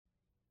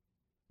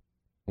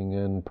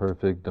In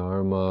perfect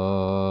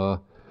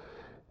Dharma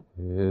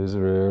is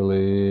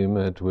rarely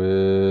met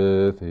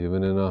with,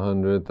 even in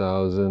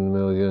 100,000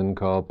 million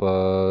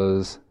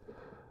kalpas.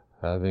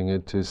 Having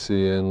it to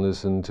see and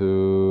listen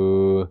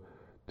to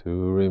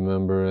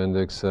remember and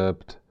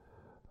accept,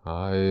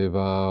 I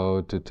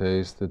vow to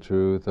taste the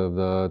truth of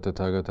the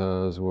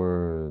Tathagata's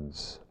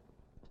words.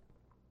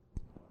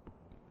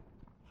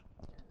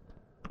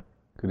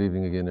 Good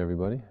evening again,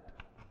 everybody.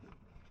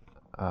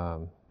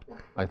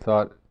 I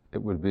thought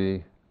it would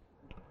be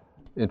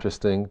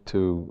interesting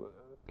to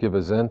give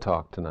a Zen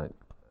talk tonight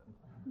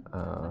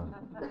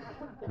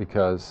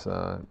because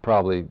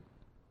probably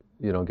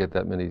you don't get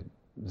that many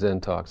Zen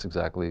talks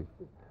exactly.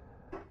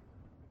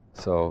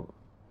 So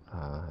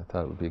I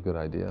thought it would be a good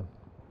idea.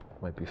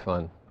 Might be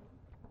fun.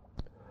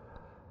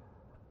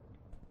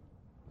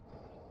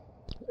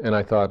 And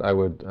I thought I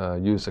would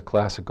use a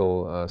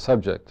classical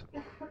subject.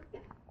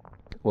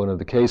 One of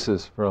the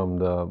cases from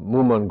the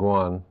Mumen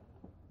Guan,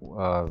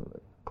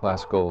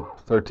 classical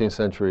 13th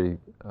century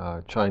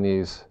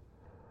Chinese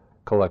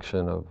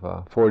collection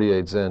of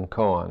 48 Zen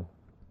koan.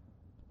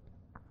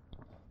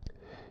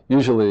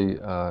 Usually,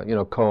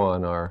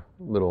 koan are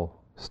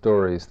little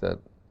stories that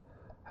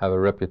have a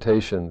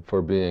reputation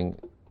for being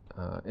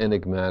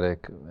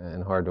enigmatic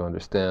and hard to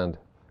understand.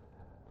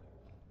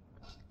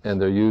 And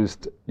they're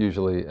used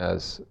usually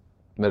as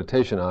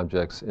meditation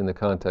objects in the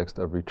context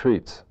of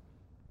retreats.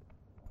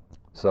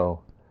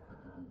 So,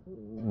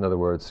 in other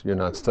words, you're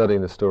not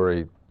studying the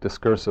story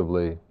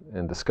discursively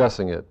and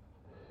discussing it.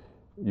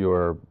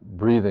 You're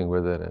breathing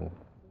with it and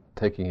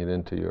taking it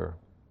into your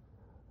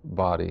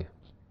body,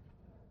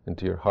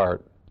 into your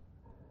heart,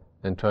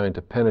 and trying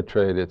to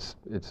penetrate its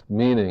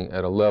meaning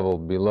at a level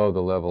below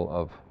the level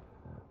of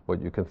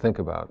what you can think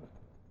about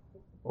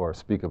or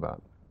speak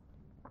about.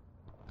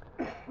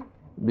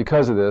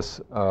 Because of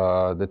this,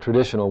 the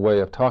traditional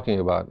way of talking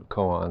about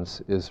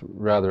koans is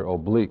rather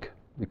oblique,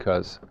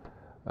 because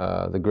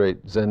the great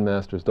Zen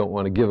masters don't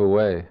want to give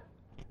away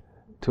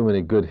too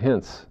many good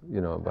hints,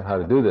 about how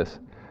to do this.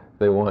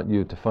 They want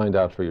you to find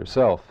out for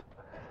yourself.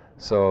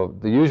 So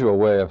the usual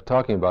way of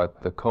talking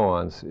about the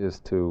koans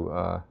is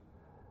to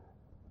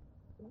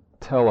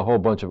tell a whole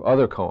bunch of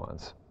other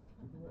koans,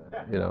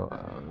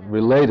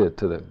 related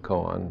to the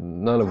koan,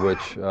 none of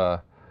which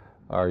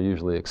are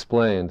usually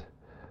explained,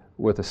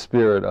 with a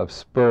spirit of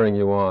spurring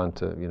you on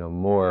to,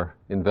 more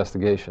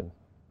investigation.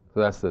 So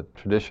that's the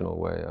traditional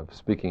way of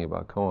speaking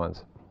about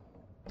koans.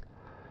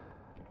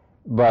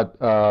 But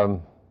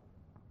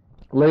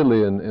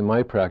lately in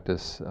my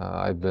practice,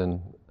 I've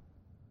been,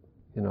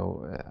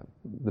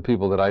 the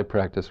people that I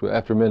practice with,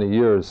 after many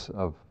years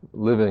of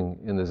living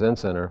in the Zen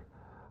Center,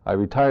 I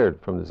retired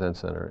from the Zen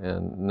Center,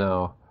 and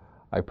now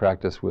I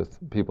practice with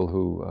people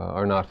who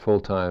are not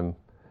full-time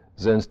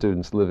Zen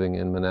students living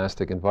in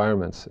monastic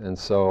environments. And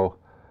so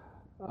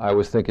I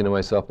was thinking to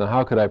myself, now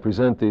how could I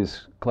present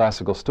these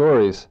classical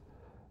stories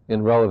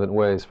in relevant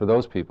ways for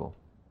those people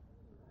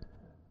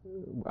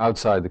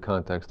outside the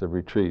context of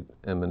retreat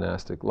and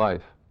monastic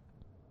life,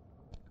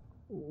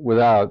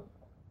 without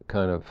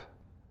kind of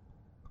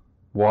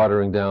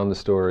watering down the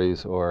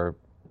stories or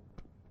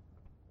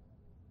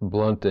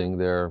blunting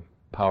their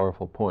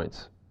powerful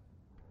points.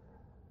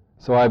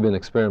 So I've been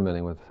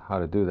experimenting with how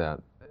to do that,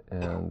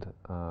 and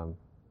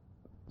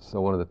so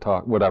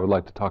what I would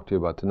like to talk to you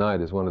about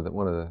tonight is one of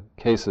the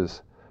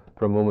cases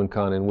from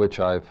Mumen in which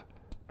I've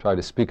tried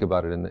to speak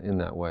about it in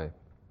that way.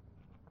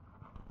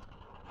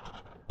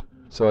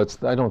 So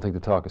I don't think the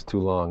talk is too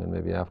long, and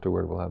maybe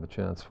afterward we'll have a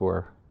chance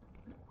for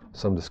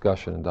some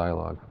discussion and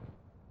dialogue.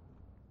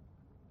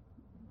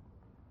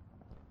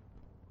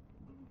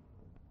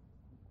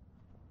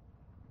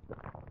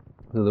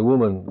 So the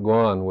Mumen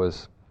Guan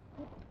was,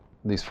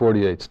 these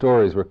 48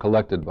 stories were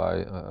collected by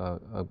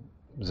a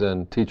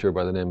Zen teacher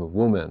by the name of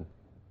Wumen.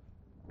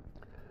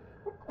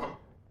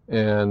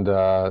 And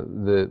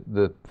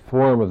the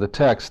form of the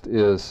text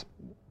is,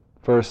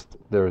 first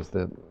there's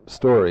the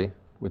story,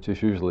 which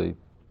is usually,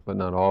 but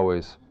not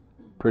always,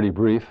 pretty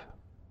brief.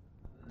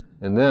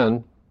 And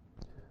then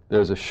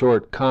there's a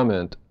short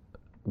comment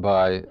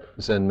by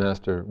Zen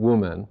master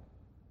Wumen.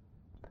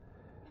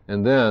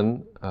 And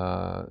then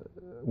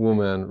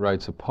Wumen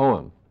writes a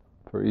poem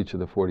for each of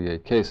the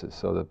 48 cases.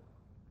 So the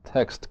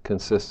text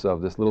consists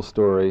of this little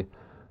story,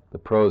 the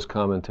prose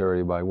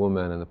commentary by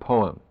Wumen, and the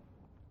poem.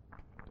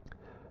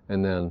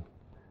 And then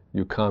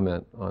you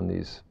comment on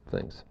these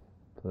things.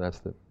 So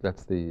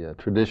that's the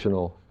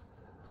traditional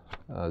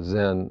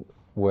Zen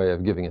way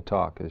of giving a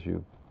talk, is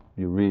you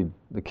read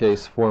the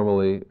case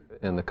formally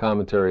and the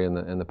commentary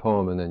and the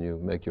poem, and then you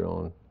make your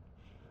own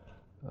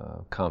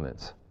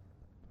comments.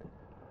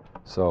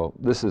 So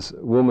this is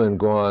Mumen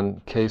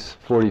Guan, case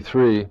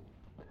 43.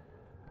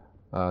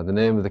 The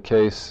name of the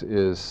case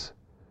is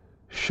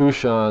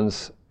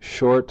Shoushan's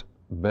Short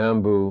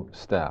Bamboo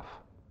Staff.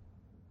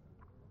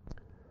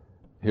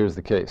 Here's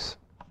the case.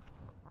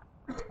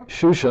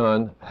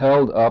 Shoushan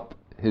held up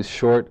his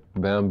short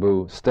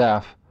bamboo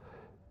staff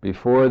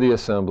before the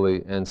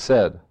assembly and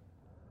said,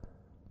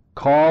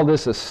 "Call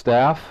this a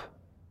staff?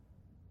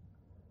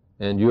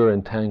 and you're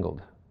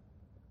entangled.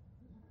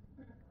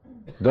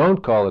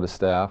 Don't call it a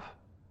staff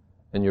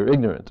and you're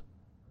ignorant.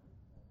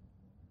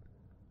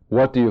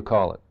 What do you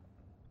call it?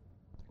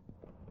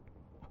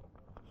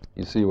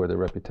 You see where the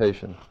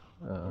reputation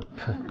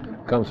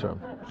comes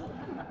from.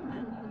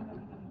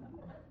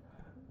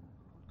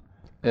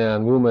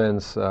 And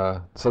Wumen's,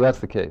 so that's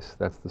the case,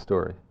 that's the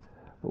story.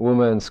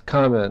 Wumen's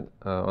comment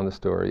on the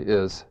story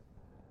is,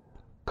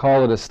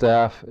 call it a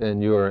staff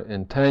and you're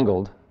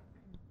entangled.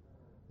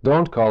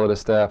 Don't call it a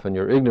staff and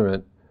you're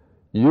ignorant.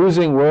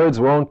 Using words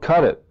won't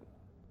cut it.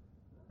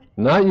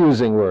 Not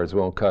using words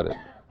won't cut it.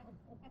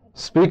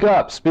 Speak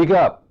up, speak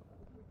up.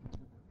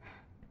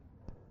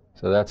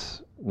 So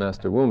that's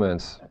Master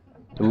Wumen's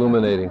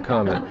illuminating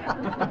comment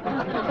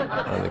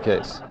on the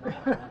case.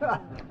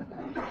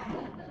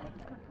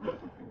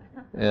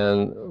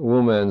 And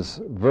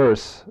Wumen's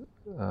verse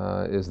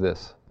is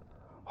this: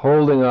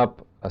 holding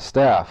up a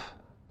staff,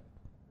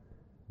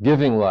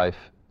 giving life,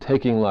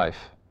 taking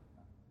life.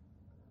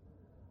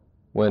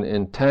 When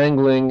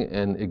entangling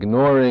and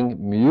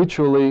ignoring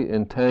mutually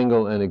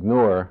entangle and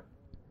ignore,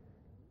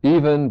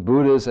 even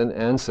Buddhas and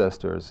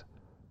ancestors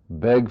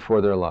beg for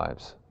their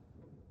lives.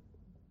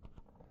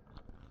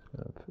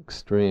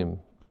 Extreme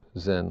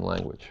Zen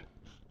language,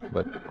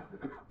 but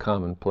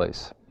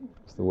commonplace.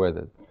 It's the way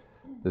that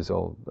these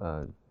old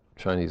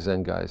Chinese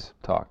Zen guys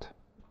talked.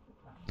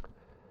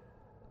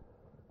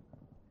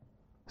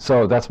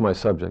 So that's my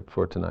subject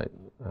for tonight,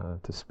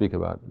 to speak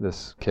about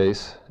this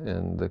case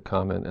and the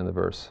comment and the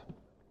verse.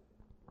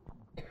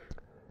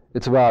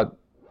 It's about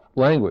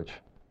language.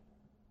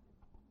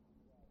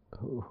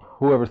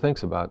 Whoever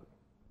thinks about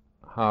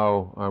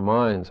how our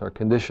minds are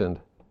conditioned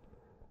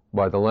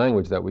by the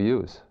language that we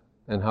use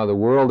and how the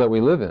world that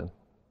we live in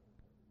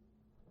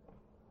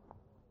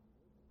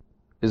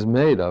is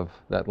made of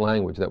that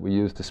language that we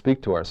use to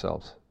speak to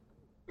ourselves.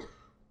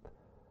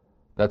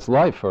 That's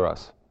life for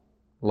us,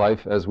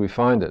 life as we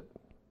find it.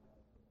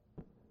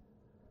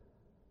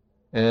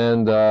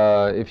 And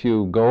if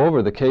you go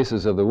over the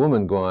cases of the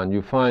woman Guan,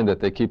 you find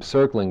that they keep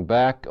circling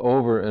back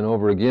over and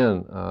over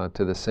again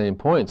to the same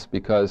points,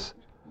 because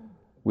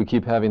we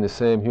keep having the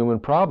same human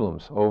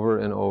problems over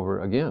and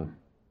over again.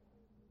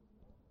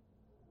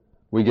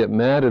 We get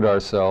mad at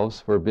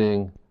ourselves for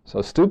being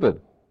so stupid,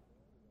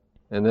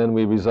 and then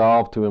we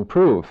resolve to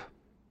improve.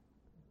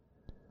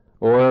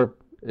 Or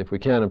if we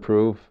can't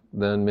improve,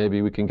 then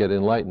maybe we can get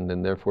enlightened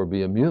and therefore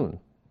be immune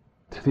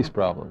to these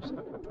problems.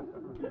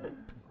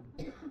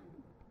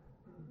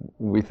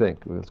 We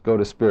think, let's go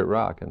to Spirit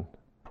Rock and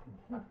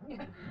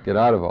get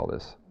out of all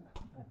this.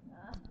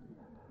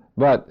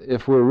 But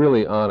if we're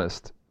really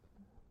honest,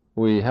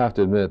 we have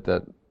to admit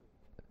that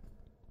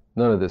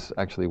none of this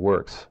actually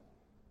works.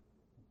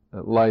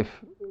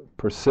 Life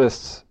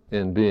persists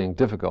in being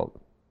difficult.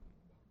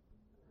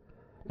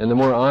 And the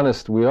more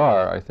honest we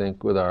are, I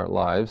think, with our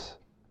lives,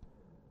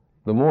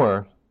 the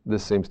more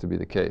this seems to be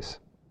the case.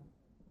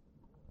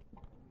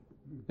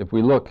 If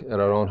we look at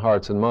our own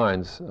hearts and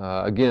minds,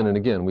 again and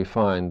again, we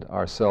find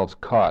ourselves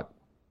caught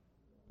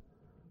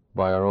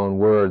by our own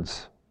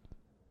words,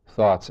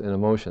 thoughts, and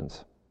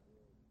emotions.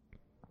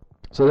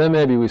 So then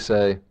maybe we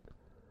say,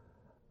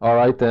 all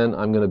right then,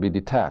 I'm going to be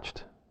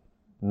detached.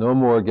 No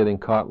more getting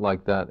caught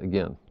like that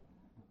again.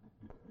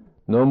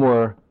 No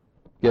more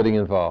getting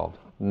involved.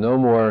 No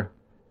more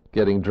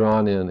getting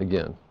drawn in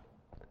again.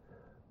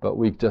 But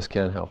we just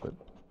can't help it.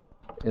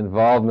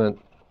 Involvement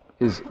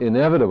is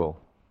inevitable,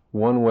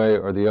 one way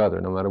or the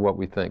other, no matter what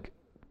we think.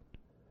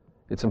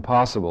 It's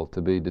impossible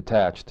to be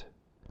detached,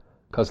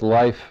 because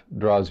life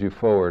draws you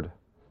forward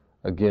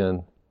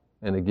again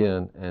and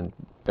again, and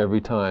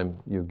every time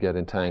you get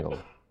entangled.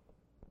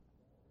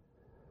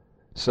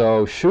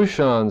 So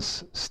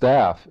Shoushan's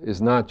staff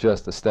is not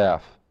just a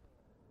staff,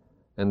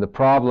 and the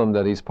problem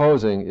that he's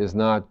posing is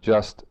not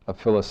just a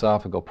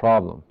philosophical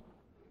problem.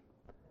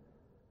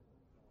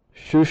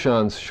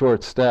 Shoushan's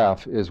short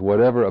staff is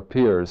whatever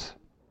appears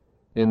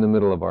in the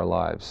middle of our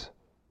lives.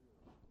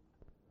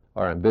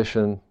 Our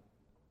ambition,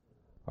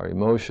 our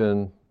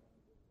emotion,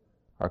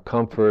 our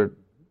comfort,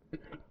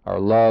 our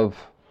love,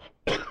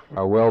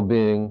 our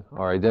well-being,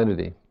 our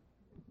identity.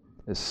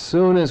 As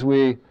soon as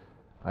we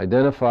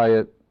identify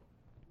it,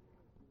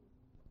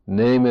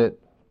 name it,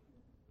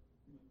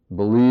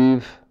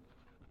 believe,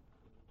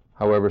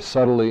 however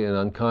subtly and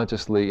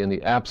unconsciously, in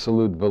the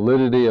absolute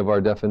validity of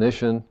our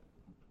definition,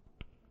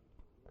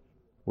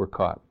 we're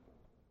caught.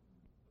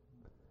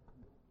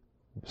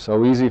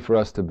 So easy for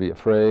us to be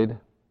afraid,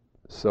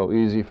 so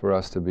easy for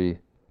us to be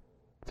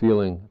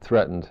feeling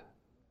threatened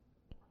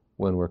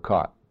when we're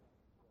caught.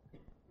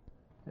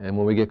 And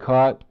when we get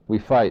caught, we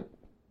fight.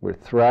 We're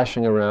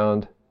thrashing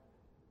around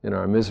in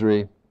our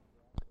misery,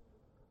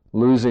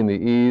 losing the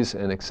ease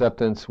and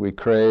acceptance we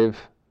crave,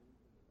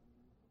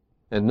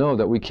 and know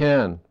that we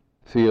can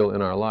feel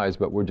in our lives,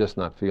 but we're just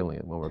not feeling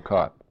it when we're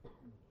caught.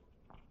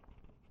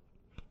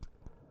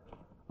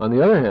 On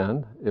the other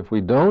hand, if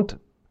we don't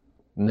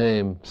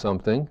name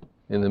something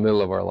in the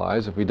middle of our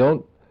lives, if we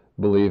don't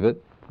believe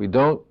it, if we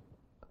don't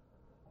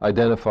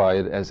identify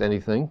it as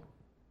anything,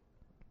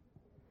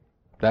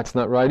 That's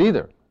not right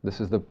either. This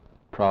is the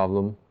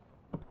problem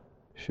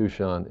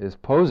Shoushan is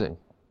posing,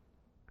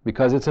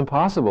 because it's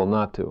impossible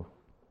not to.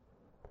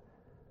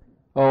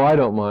 Oh, I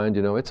don't mind,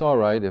 it's all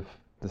right if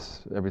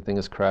everything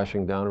is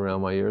crashing down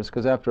around my ears,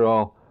 because after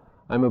all,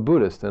 I'm a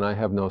Buddhist and I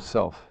have no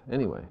self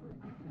anyway.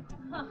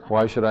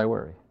 Why should I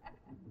worry?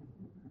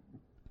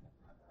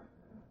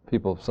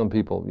 Some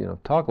people,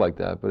 talk like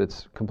that, but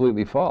it's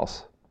completely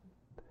false.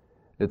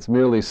 It's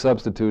merely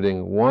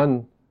substituting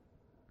one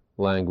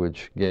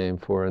language game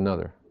for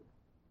another.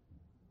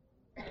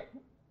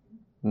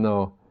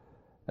 No,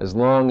 as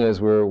long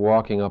as we're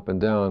walking up and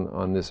down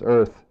on this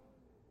earth,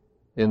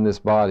 in this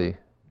body,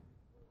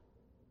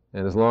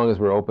 and as long as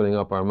we're opening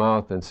up our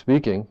mouth and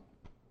speaking,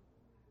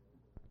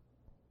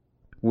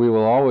 we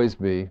will always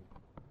be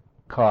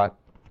caught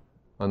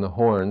on the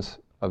horns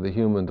of the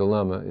human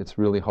dilemma. It's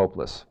really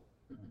hopeless.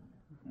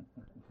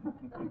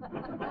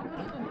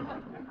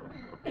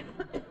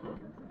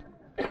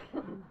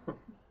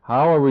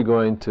 How are we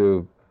going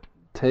to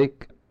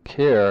take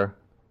care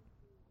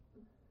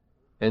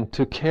and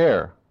to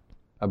care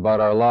about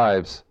our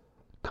lives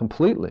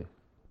completely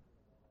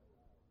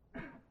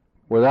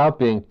without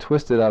being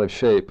twisted out of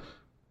shape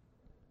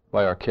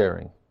by our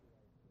caring?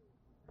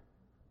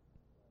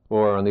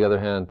 Or, on the other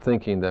hand,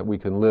 thinking that we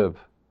can live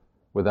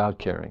without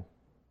caring.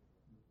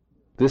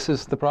 This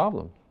is the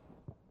problem.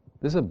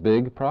 This is a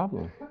big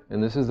problem.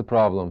 And this is the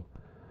problem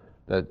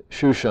that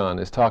Shoushan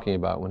is talking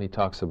about when he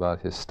talks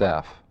about his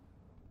staff.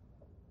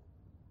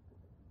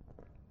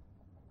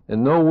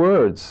 And no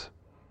words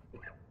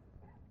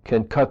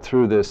can cut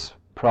through this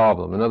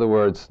problem. In other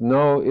words,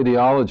 no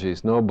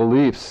ideologies, no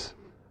beliefs,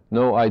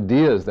 no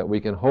ideas that we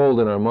can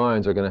hold in our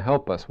minds are going to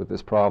help us with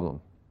this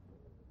problem.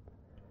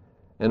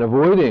 And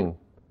avoiding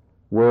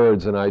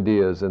words and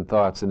ideas and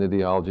thoughts and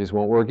ideologies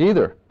won't work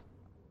either,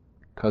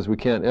 because we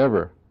can't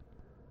ever,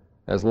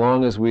 as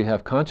long as we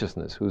have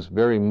consciousness whose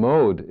very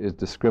mode is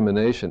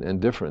discrimination and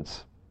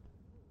difference,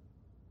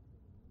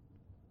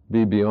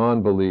 be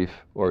beyond belief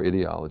or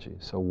ideology.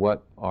 So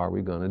what are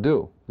we going to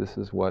do? This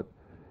is what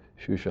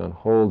Shoushan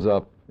holds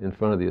up in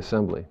front of the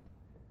assembly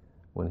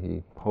when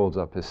he holds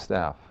up his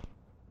staff.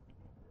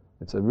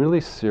 It's a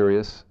really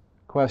serious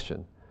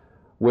question,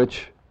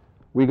 which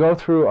we go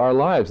through our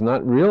lives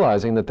not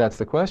realizing that that's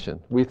the question.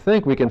 We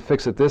think we can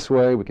fix it this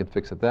way, we can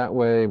fix it that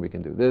way, we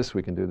can do this,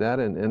 we can do that,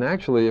 and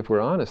actually, if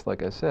we're honest,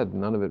 like I said,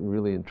 none of it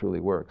really and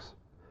truly works.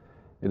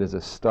 It is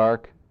a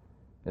stark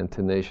and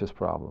tenacious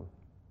problem.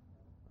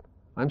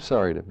 I'm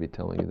sorry to be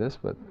telling you this,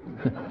 but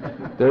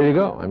there you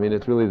go. I mean,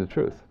 it's really the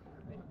truth.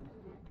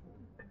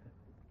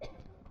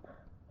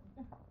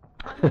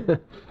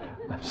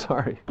 I'm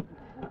sorry.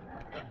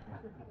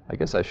 I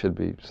guess I should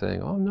be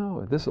saying, oh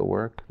no, this will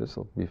work, this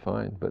will be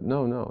fine. But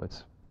no,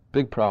 it's a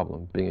big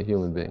problem being a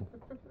human being.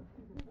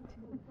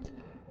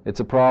 It's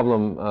a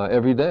problem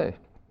every day.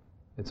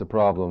 It's a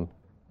problem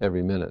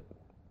every minute.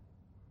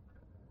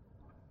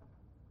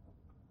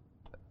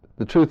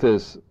 The truth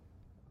is,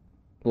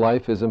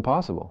 life is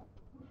impossible.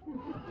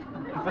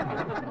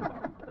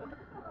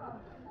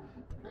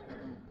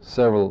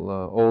 Several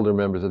older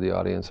members of the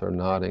audience are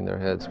nodding their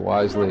heads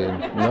wisely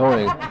and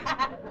knowing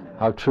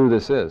how true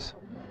this is.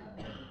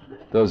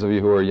 Those of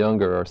you who are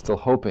younger are still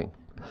hoping.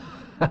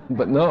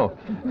 But no.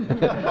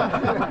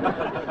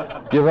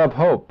 Give up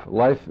hope.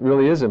 Life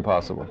really is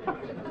impossible.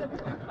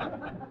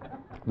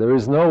 There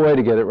is no way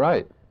to get it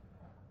right.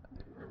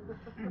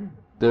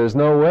 There's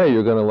no way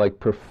you're going to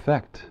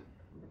perfect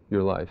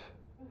your life.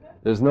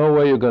 There's no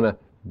way you're going to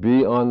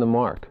be on the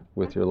mark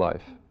with your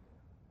life.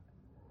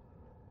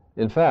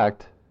 In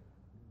fact,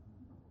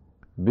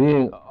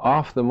 being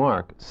off the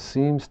mark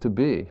seems to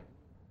be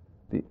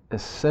the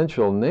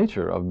essential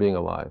nature of being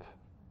alive.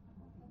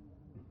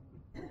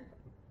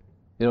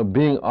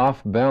 Being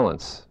off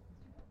balance,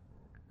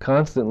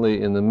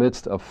 constantly in the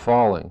midst of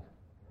falling,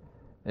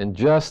 and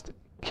just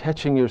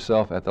catching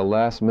yourself at the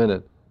last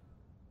minute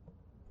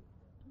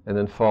and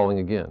then falling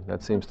again.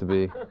 That seems to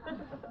be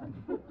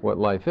what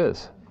life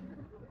is.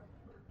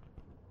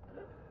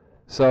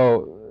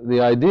 So the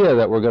idea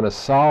that we're going to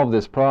solve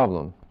this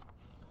problem,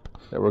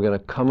 that we're going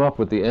to come up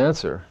with the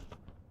answer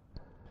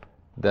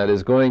that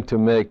is going to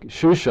make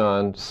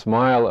Shoushan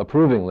smile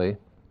approvingly,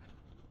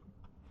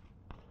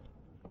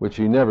 which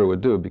he never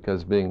would do,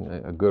 because being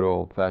a good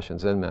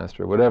old-fashioned Zen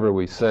master, whatever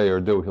we say or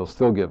do, he'll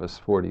still give us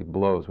 40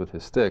 blows with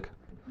his stick.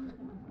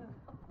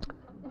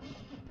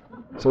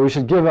 So we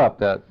should give up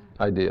that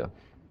idea.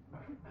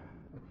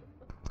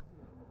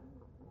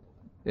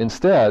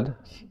 Instead,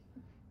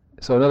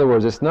 so in other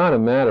words, it's not a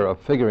matter of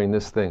figuring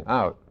this thing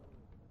out.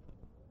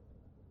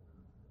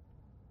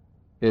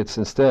 It's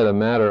instead a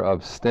matter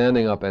of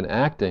standing up and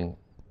acting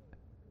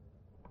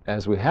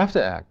as we have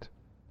to act,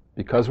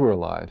 because we're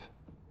alive,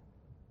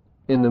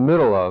 in the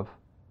middle of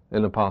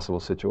an impossible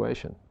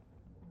situation.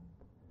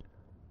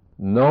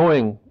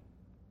 Knowing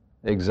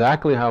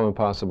exactly how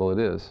impossible it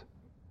is,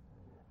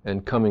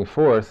 and coming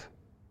forth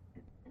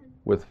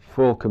with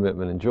full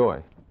commitment and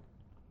joy.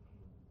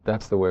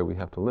 That's the way we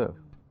have to live.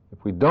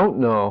 If we don't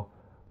know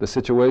the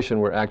situation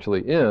we're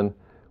actually in,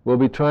 we'll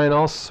be trying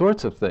all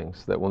sorts of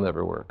things that will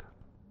never work.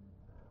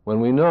 When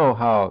we know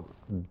how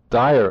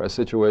dire a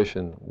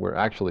situation we're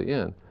actually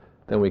in,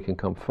 then we can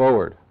come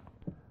forward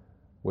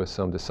with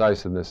some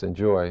decisiveness and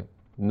joy,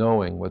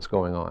 knowing what's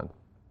going on.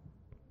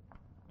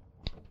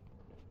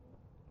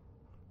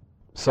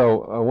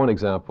 So one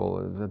example,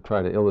 to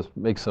try to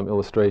make some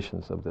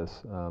illustrations of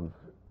this.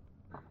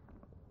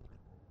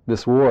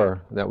 This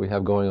war that we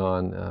have going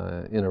on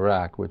in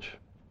Iraq, which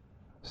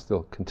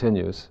still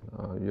continues,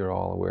 you're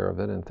all aware of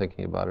it and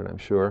thinking about it, I'm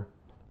sure.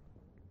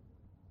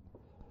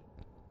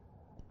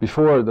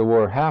 Before the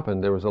war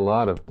happened, there was a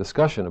lot of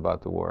discussion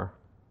about the war.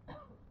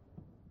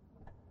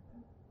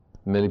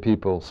 Many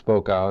people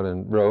spoke out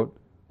and wrote,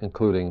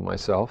 including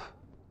myself.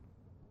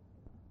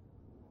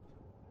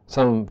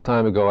 Some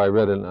time ago, I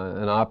read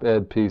an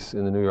op-ed piece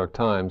in the New York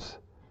Times.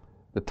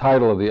 The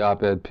title of the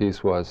op-ed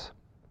piece was,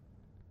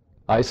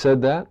 "I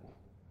Said That?"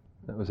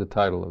 That was the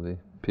title of the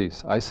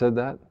piece. I said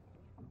that?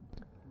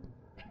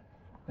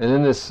 And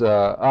in this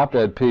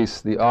op-ed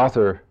piece, the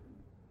author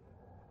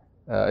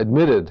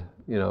admitted,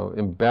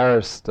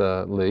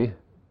 embarrassedly,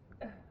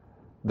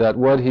 that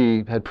what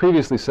he had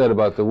previously said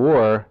about the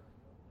war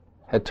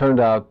had turned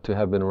out to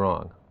have been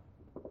wrong.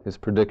 His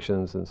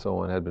predictions and so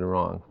on had been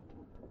wrong.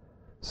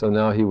 So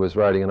now he was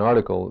writing an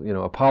article,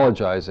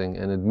 apologizing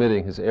and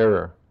admitting his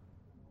error.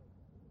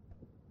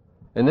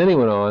 And then he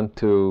went on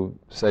to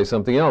say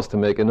something else, to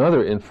make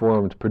another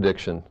informed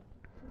prediction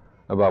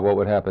about what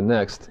would happen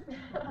next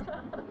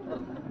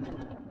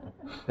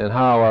and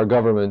how our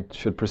government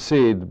should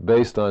proceed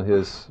based on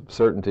his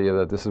certainty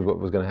that this is what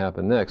was going to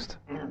happen next.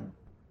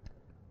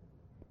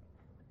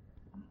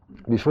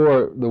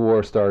 Before the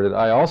war started,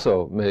 I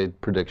also made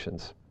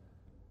predictions.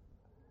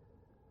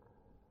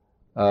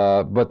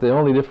 But the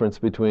only difference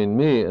between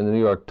me and the New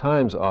York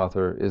Times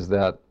author is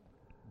that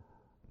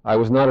I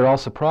was not at all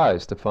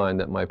surprised to find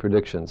that my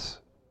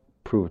predictions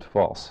proved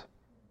false.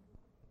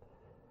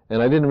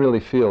 And I didn't really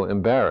feel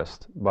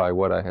embarrassed by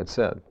what I had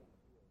said.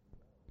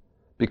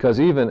 Because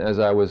even as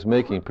I was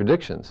making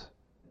predictions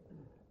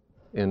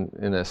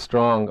in as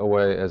strong a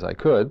way as I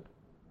could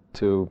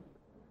to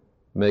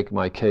make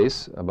my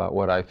case about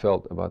what I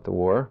felt about the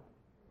war,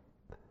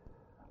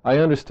 I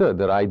understood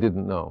that I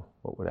didn't know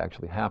what would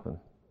actually happen.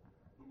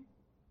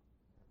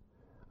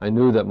 I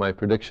knew that my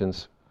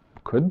predictions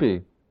could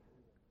be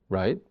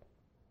right,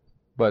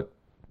 but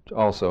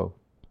also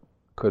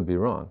could be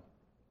wrong.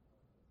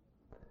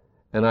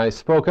 And I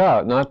spoke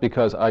out not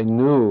because I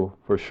knew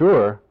for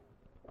sure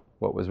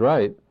what was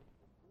right,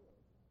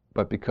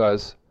 but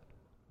because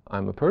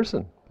I'm a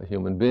person, a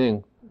human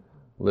being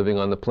living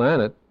on the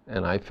planet,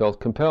 and I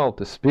felt compelled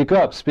to speak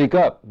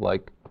up,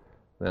 like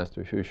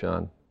Master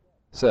Shoushan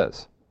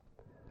says.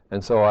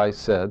 And so I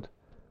said,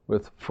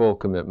 with full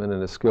commitment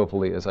and as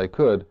skillfully as I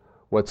could,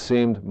 what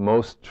seemed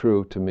most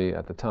true to me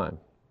at the time.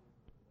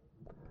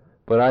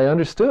 But I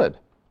understood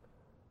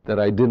that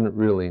I didn't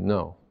really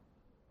know.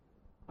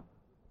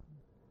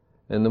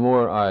 And the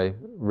more I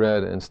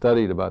read and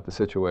studied about the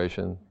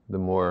situation, the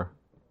more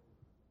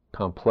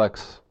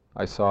complex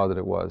I saw that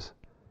it was,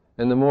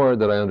 and the more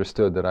that I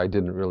understood that I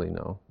didn't really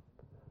know.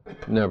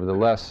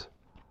 Nevertheless,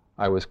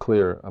 I was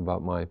clear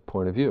about my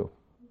point of view.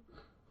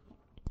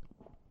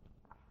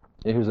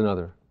 And here's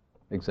another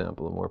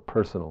example, a more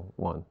personal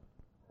one.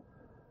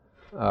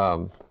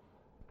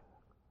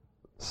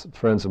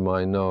 Friends of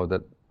mine know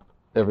that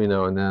every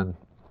now and then,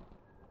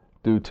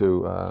 due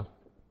to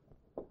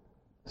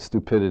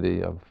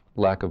stupidity of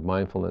lack of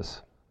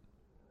mindfulness,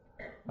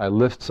 I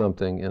lift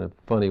something in a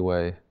funny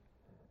way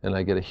and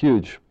I get a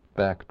huge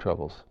back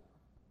troubles.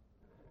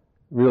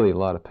 Really a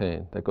lot of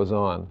pain that goes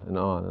on and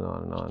on and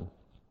on and on.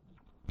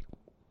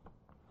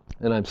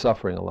 And I'm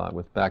suffering a lot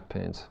with back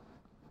pains.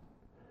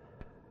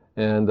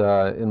 And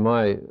in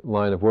my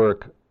line of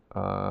work,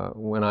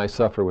 when I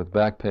suffer with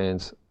back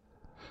pains,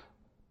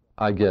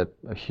 I get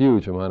a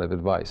huge amount of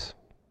advice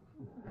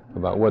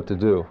about what to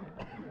do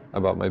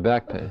about my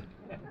back pain.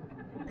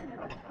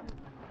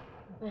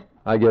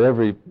 I get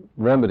every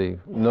remedy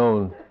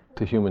known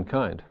to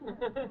humankind,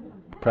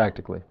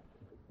 practically.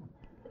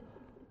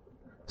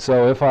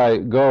 So if I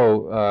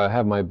go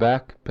have my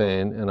back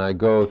pain and I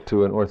go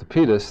to an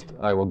orthopedist,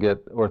 I will get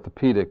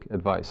orthopedic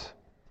advice.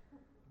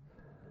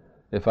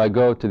 If I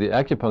go to the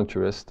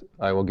acupuncturist,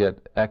 I will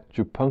get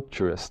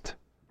acupuncturist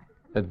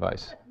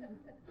advice.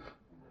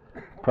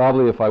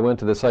 Probably if I went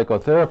to the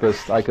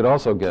psychotherapist, I could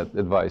also get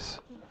advice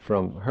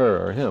from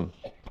her or him.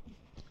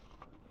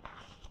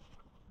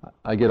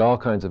 I get all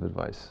kinds of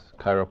advice,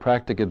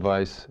 chiropractic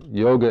advice,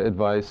 yoga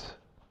advice,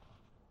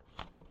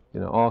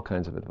 all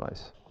kinds of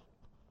advice.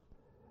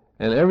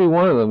 And every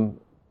one of them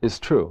is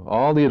true.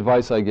 All the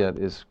advice I get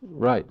is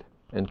right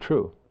and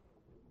true,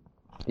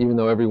 even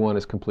though every one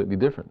is completely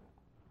different.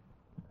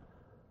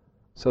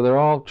 So they're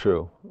all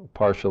true,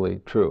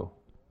 partially true.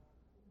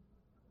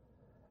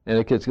 And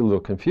it gets a little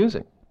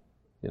confusing,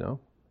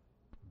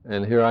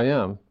 And here I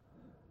am,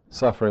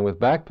 suffering with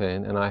back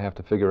pain, and I have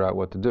to figure out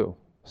what to do.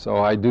 So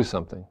I do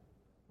something.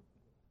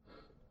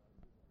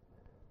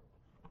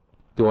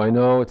 Do I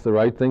know it's the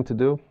right thing to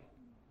do?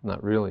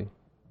 Not really.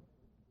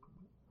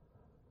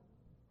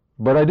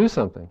 But I do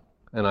something,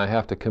 and I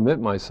have to commit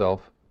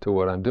myself to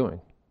what I'm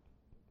doing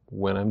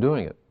when I'm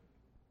doing it.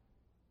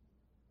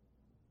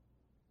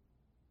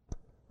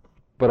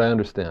 But I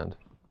understand.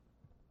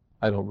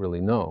 I don't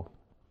really know.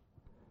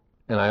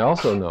 And I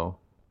also know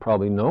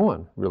probably no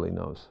one really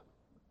knows.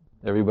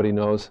 Everybody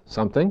knows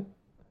something,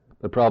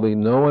 but probably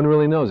no one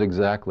really knows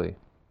exactly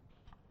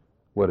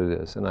what it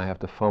is. And I have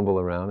to fumble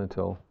around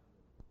until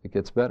it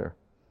gets better.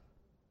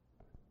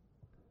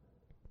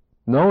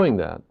 Knowing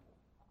that,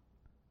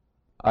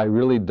 I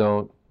really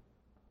don't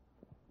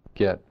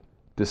get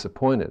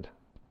disappointed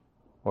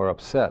or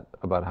upset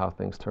about how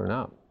things turn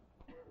out,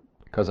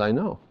 because I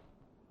know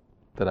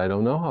that I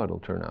don't know how it'll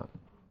turn out.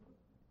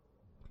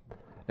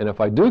 And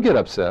if I do get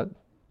upset,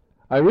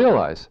 I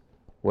realize,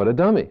 what a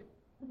dummy.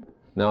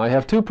 Now I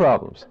have two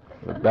problems,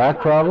 a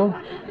back problem,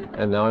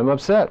 and now I'm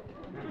upset.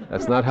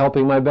 That's not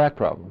helping my back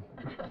problem.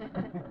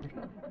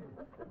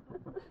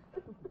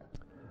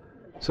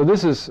 So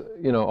this is,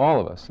 all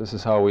of us. This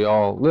is how we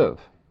all live.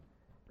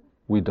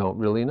 We don't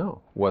really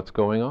know what's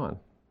going on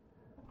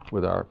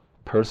with our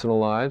personal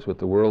lives, with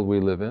the world we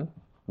live in.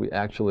 We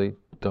actually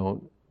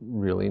don't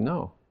really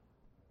know.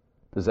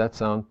 Does that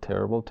sound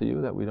terrible to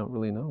you, that we don't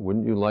really know?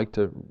 Wouldn't you like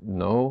to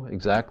know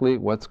exactly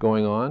what's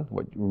going on,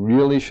 what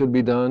really should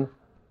be done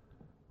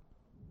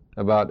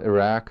about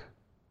Iraq,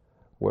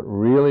 what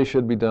really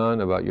should be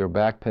done about your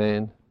back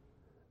pain,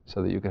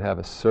 so that you could have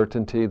a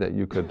certainty that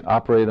you could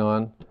operate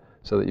on,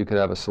 so that you could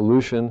have a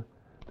solution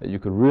that you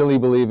could really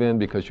believe in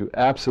because you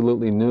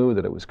absolutely knew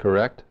that it was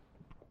correct?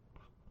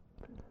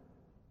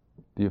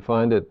 Do you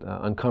find it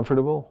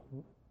uncomfortable,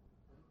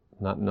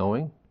 not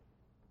knowing?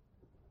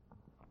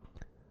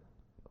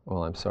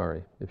 Well, I'm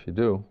sorry if you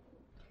do.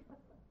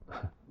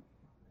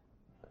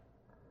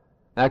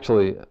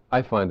 Actually,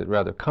 I find it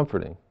rather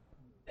comforting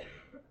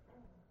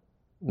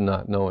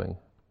not knowing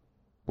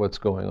what's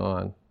going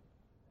on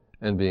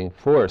and being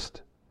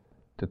forced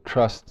to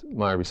trust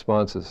my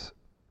responses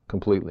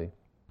completely,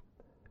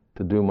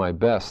 to do my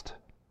best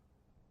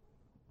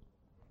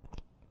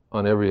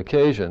on every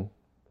occasion,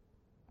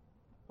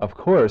 of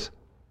course,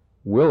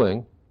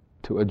 willing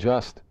to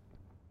adjust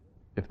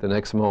if the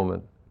next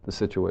moment the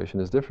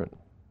situation is different.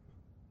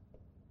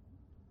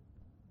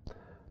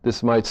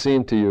 This might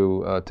seem to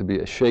you to be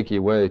a shaky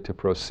way to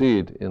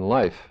proceed in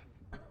life,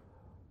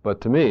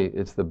 but to me,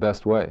 it's the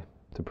best way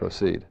to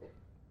proceed.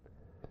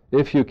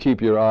 If you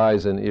keep your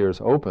eyes and ears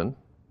open,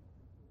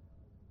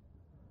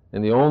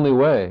 and the only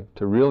way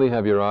to really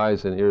have your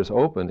eyes and ears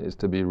open is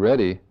to be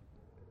ready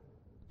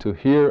to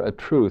hear a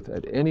truth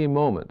at any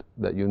moment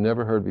that you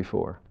never heard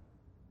before,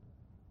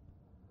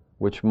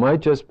 which might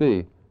just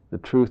be the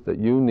truth that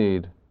you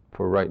need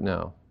for right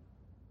now.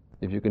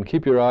 If you can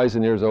keep your eyes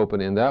and ears open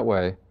in that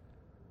way,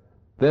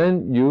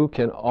 then you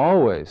can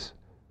always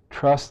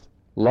trust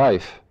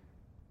life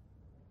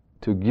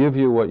to give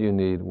you what you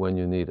need when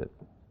you need it.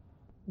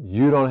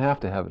 You don't have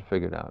to have it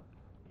figured out.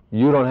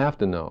 You don't have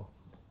to know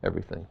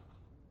everything.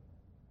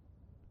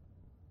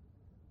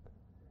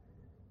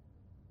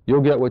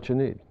 You'll get what you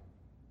need.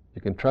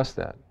 You can trust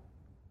that,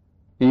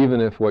 even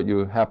if what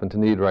you happen to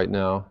need right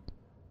now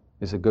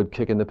is a good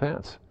kick in the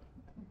pants,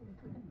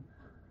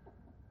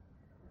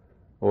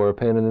 or a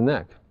pain in the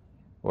neck,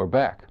 or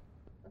back.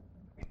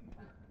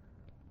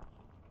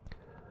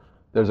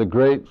 There's a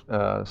great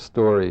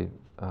story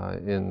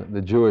in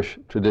the Jewish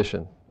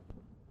tradition.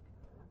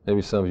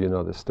 Maybe some of you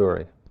know this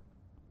story.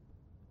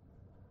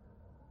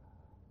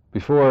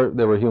 Before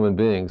there were human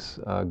beings,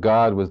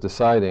 God was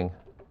deciding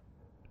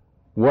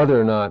whether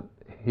or not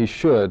he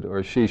should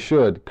or she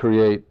should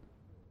create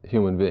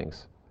human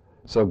beings.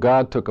 So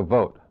God took a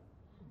vote,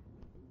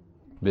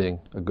 being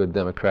a good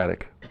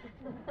democratic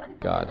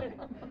God.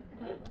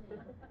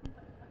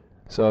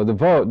 So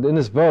in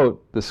this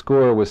vote, the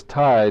score was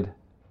tied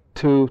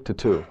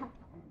 2-2.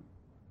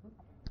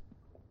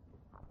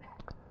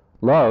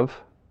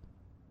 Love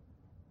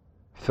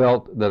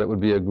felt that it would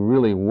be a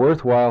really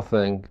worthwhile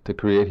thing to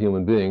create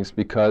human beings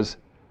because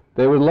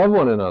they would love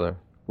one another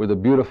with a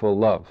beautiful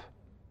love.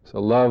 So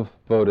love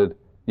voted,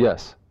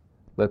 yes,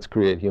 let's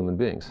create human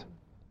beings.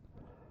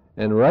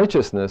 And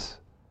righteousness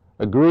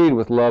agreed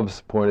with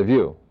love's point of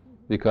view,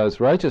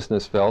 because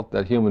righteousness felt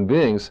that human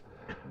beings,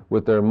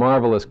 with their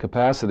marvelous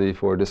capacity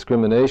for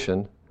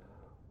discrimination,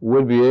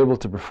 would be able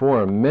to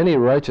perform many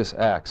righteous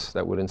acts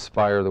that would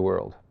inspire the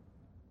world.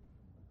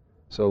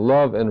 So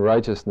love and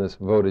righteousness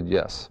voted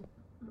yes.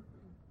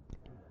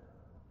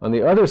 On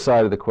the other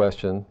side of the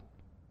question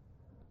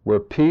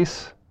were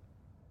peace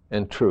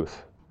and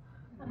truth.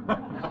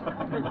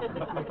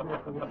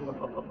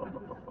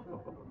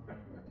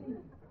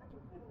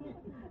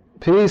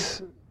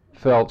 Peace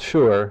felt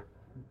sure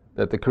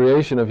that the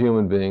creation of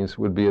human beings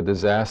would be a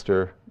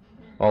disaster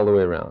all the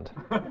way around.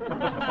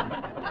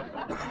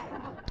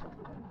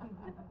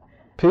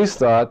 Peace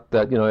thought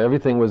that,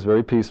 everything was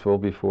very peaceful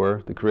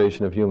before the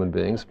creation of human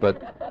beings,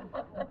 but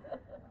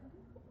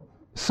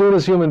as soon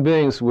as human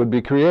beings would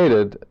be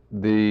created,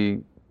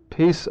 the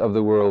peace of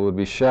the world would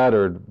be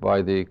shattered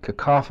by the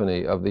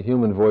cacophony of the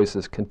human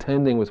voices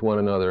contending with one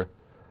another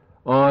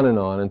on and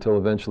on until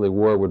eventually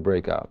war would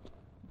break out.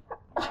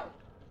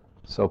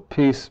 So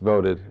peace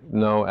voted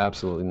no,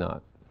 absolutely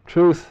not.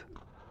 Truth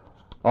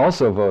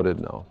also voted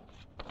no.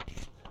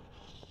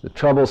 The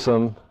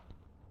troublesome,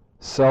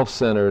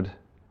 self-centered,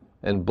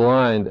 and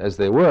blind as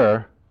they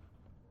were,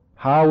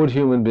 how would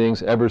human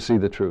beings ever see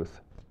the truth?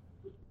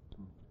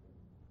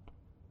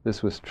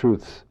 This was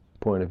truth's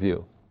point of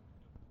view.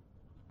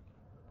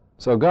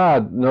 So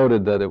God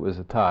noted that it was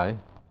a tie,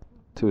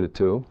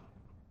 2-2.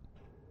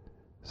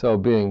 So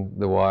being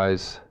the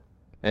wise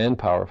and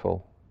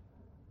powerful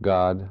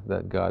God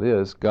that God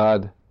is,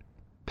 God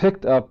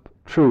picked up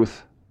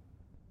truth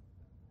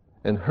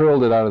and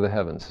hurled it out of the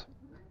heavens.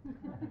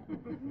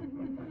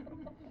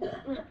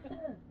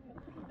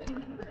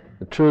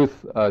 The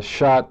truth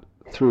shot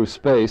through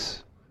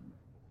space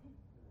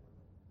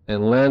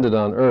and landed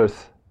on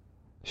Earth,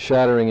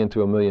 shattering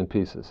into 1,000,000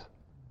 pieces.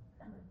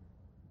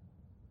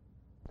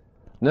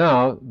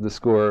 Now the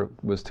score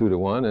was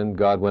 2-1, and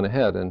God went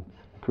ahead and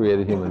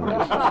created human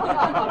beings.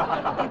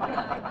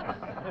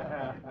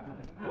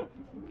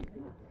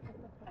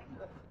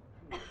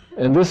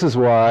 And this is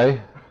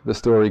why, the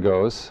story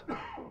goes,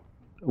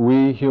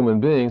 we human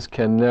beings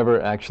can never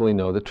actually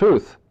know the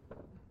truth,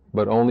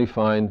 but only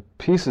find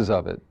pieces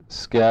of it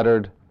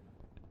scattered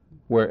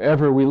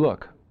wherever we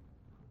look.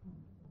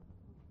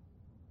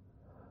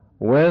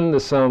 When the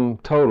sum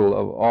total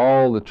of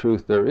all the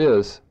truth there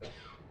is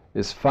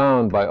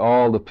found by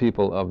all the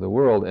people of the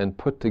world and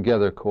put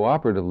together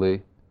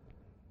cooperatively,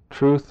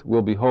 truth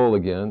will be whole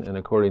again, and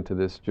according to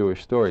this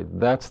Jewish story,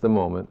 that's the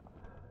moment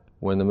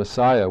when the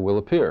Messiah will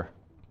appear.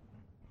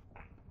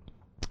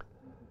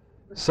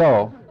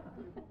 So,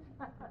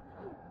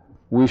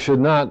 we should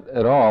not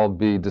at all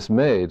be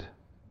dismayed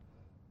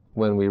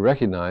when we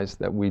recognize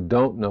that we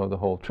don't know the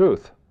whole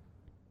truth,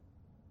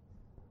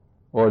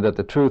 or that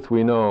the truth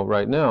we know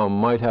right now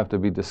might have to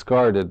be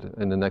discarded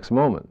in the next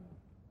moment,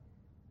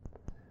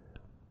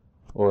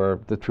 or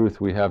the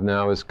truth we have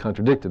now is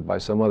contradicted by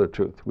some other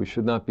truth. We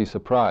should not be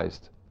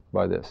surprised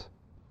by this.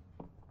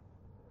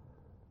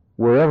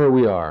 Wherever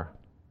we are,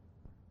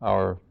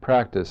 our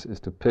practice is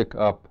to pick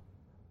up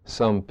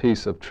some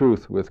piece of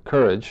truth with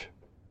courage,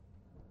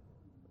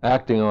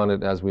 acting on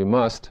it as we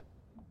must,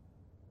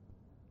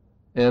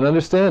 and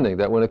understanding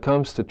that when it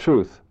comes to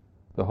truth,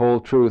 the whole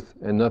truth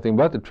and nothing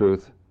but the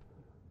truth,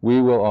 we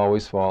will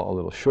always fall a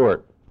little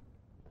short,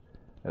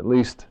 at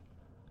least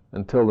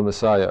until the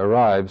Messiah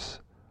arrives,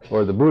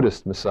 or the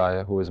Buddhist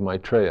Messiah, who is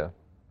Maitreya,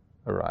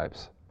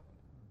 arrives.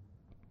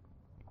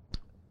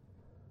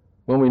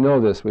 When we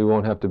know this, we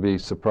won't have to be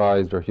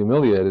surprised or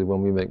humiliated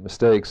when we make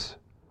mistakes,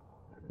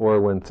 or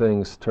when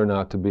things turn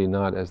out to be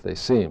not as they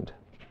seemed.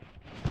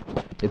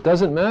 It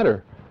doesn't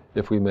matter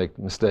if we make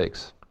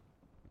mistakes.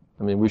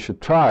 I mean, we should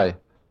try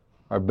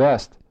our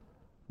best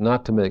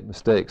not to make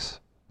mistakes,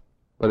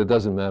 but it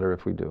doesn't matter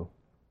if we do.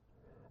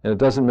 And it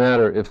doesn't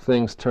matter if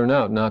things turn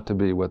out not to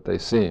be what they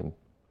seem,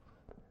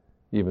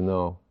 even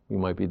though we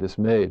might be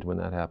dismayed when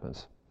that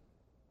happens.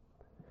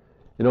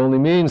 It only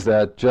means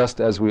that, just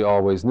as we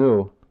always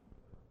knew,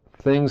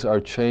 things are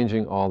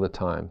changing all the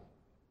time.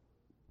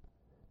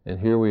 And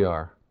here we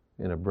are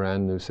in a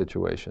brand new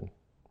situation.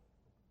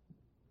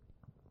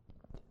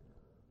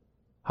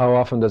 How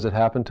often does it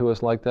happen to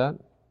us like that?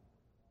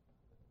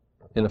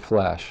 In a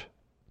flash,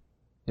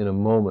 in a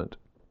moment,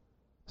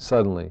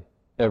 suddenly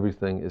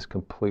everything is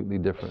completely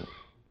different.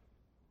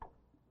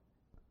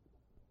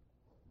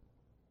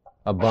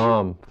 A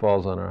bomb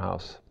falls on our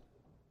house.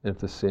 If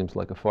this seems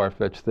like a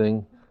far-fetched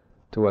thing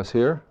to us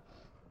here,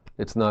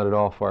 it's not at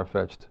all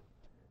far-fetched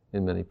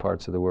in many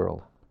parts of the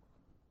world.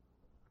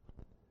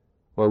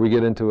 Or we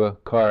get into a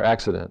car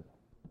accident,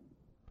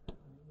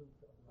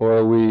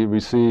 or we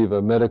receive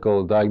a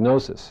medical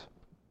diagnosis,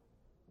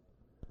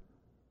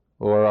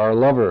 or our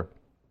lover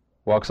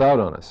walks out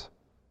on us.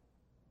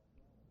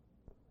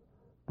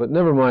 But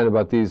never mind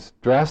about these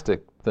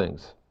drastic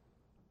things.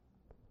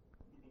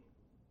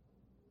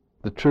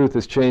 The truth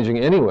is changing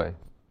anyway,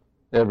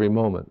 every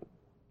moment.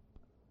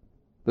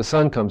 The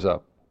sun comes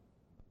up.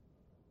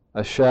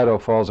 A shadow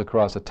falls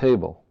across a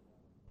table.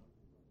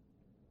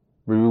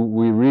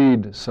 We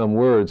read some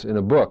words in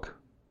a book.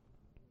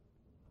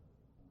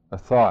 A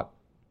thought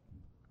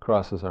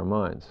crosses our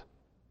minds.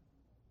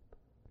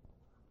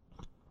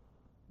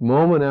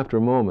 Moment after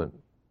moment,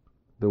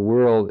 the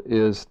world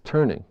is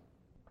turning.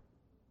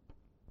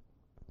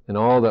 And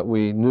all that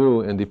we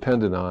knew and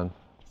depended on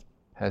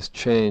has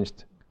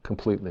changed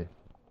completely.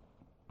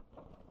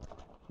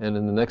 And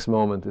in the next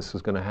moment, this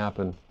is going to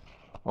happen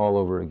all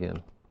over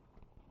again.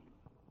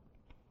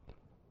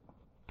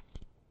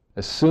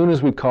 As soon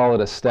as we call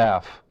it a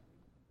staff,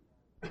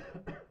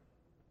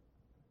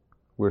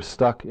 we're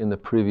stuck in the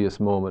previous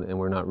moment and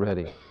we're not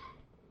ready.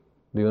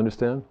 Do you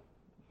understand?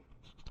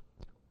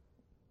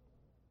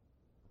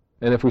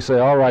 And if we say,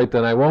 all right,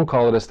 then I won't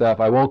call it a staff,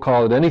 I won't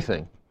call it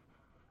anything,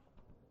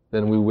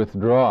 then we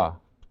withdraw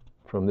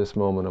from this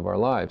moment of our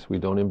lives. We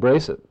don't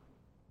embrace it.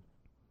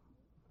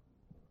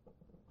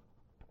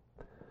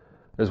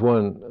 There's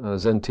one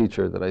Zen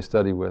teacher that I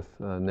study with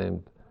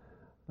named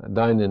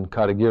Dainin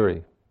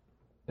Katagiri,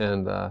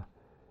 And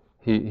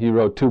he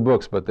wrote 2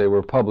 books, but they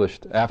were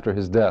published after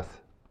his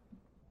death.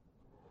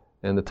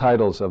 And the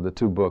titles of the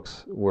 2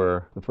 books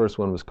were, the first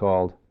one was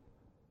called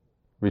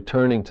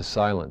Returning to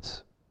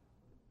Silence.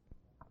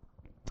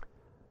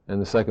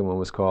 And the second one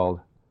was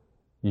called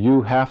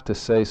You Have to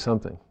Say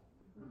Something.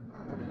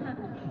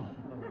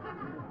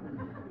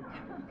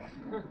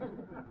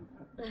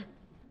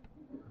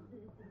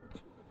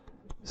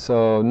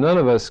 So none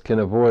of us can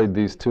avoid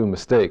these 2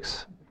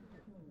 mistakes.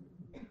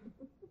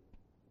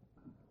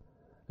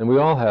 And we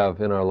all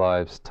have in our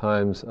lives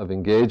times of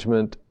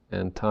engagement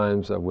and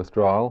times of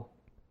withdrawal,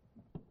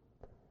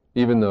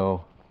 even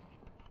though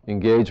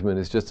engagement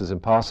is just as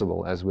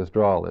impossible as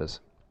withdrawal is.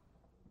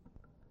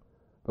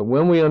 But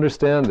when we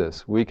understand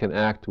this, we can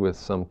act with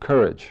some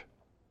courage,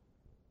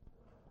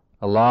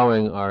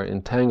 allowing our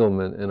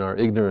entanglement and our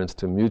ignorance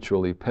to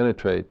mutually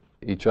penetrate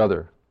each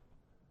other.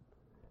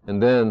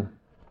 And then,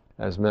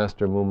 as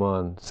Master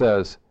Muman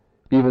says,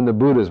 even the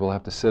Buddhas will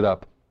have to sit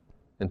up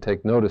and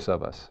take notice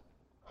of us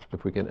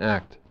if we can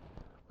act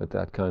with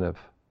that kind of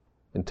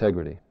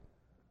integrity.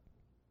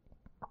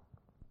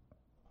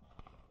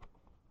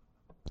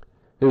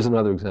 Here's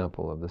another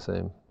example of the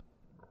same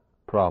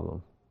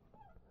problem.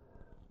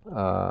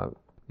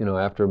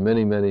 After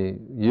many, many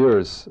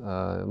years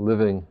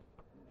living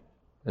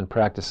and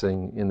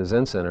practicing in the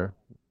Zen Center,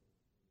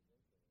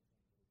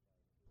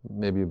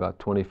 maybe about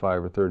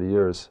 25 or 30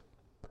 years,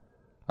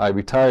 I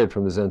retired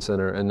from the Zen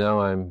Center, and now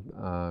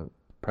I'm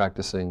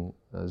practicing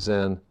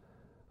Zen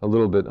a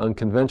little bit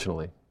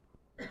unconventionally.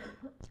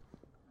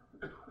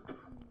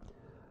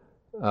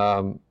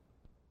 I'm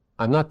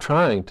not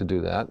trying to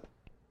do that.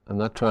 I'm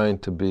not trying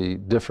to be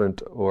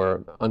different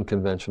or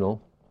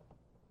unconventional.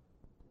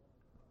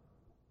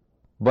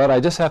 But I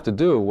just have to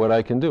do what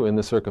I can do in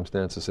the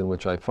circumstances in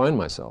which I find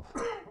myself.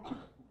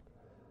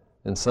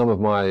 And some of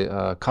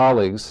my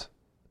colleagues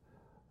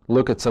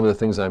look at some of the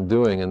things I'm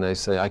doing and they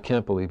say, I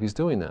can't believe he's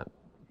doing that.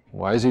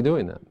 Why is he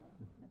doing that?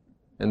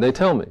 And they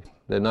tell me.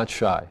 They're not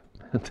shy.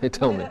 They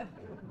tell me.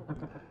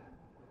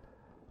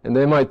 And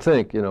they might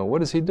think,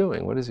 what is he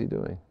doing? What is he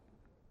doing?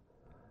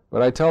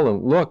 But I tell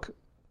them, look,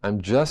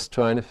 I'm just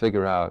trying to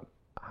figure out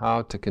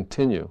how to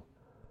continue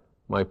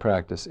my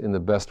practice in the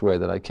best way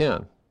that I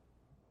can,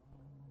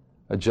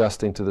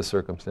 adjusting to the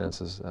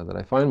circumstances that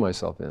I find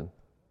myself in.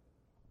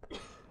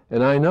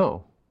 And I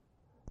know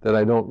that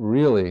I don't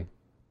really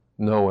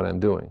know what I'm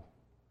doing.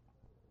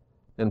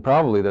 And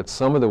probably that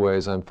some of the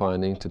ways I'm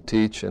finding to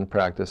teach and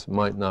practice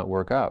might not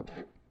work out.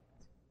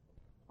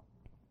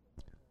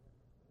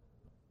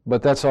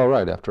 But that's all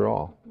right after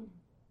all.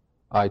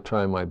 I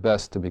try my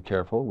best to be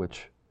careful,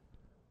 which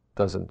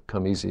doesn't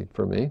come easy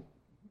for me,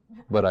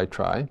 but I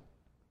try.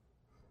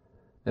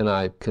 And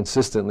I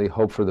consistently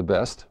hope for the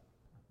best,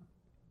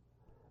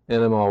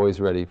 and I'm always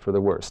ready for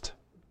the worst.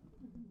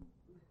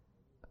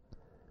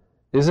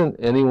 Isn't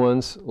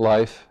anyone's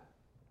life,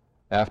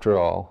 after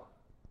all,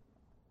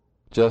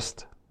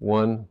 just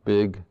one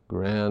big,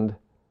 grand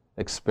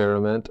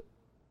experiment,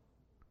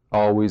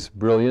 always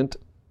brilliant,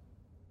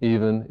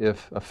 even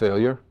if a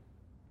failure?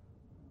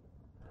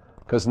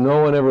 Because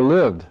no one ever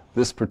lived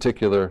this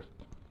particular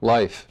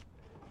life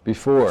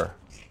before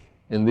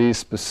in these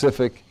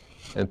specific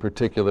and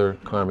particular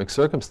karmic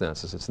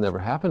circumstances. It's never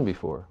happened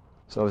before.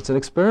 So it's an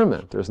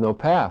experiment. There's no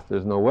path.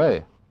 There's no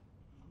way.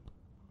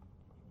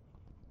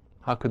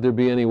 How could there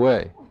be any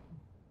way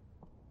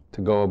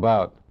to go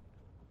about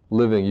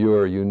living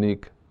your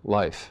unique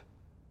life?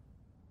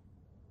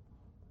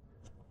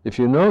 If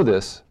you know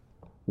this,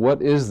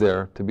 what is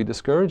there to be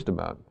discouraged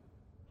about?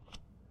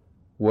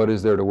 What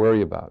is there to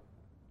worry about?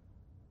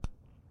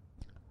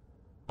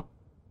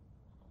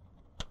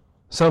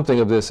 Something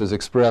of this is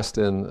expressed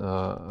in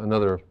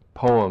another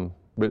poem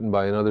written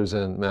by another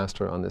Zen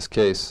master on this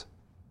case.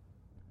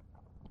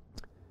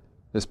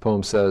 This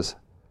poem says,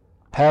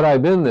 "Had I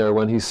been there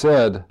when he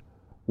said,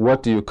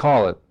 'What do you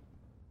call it?'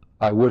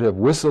 I would have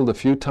whistled a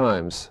few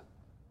times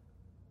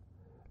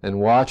and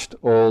watched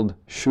old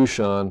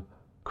Shoushan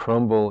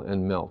crumble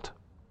and melt."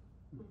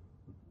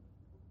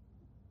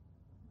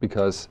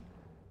 Because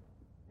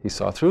he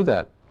saw through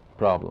that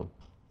problem.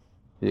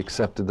 He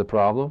accepted the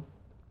problem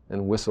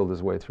and whistled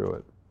his way through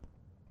it.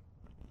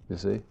 You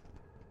see?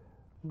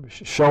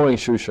 Showing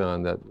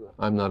Shoushan that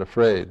I'm not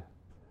afraid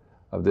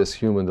of this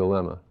human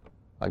dilemma.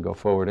 I go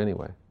forward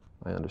anyway.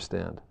 I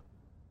understand.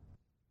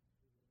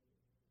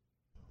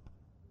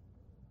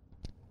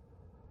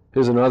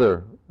 Here's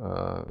another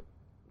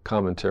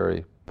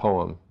commentary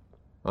poem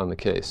on the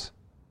case.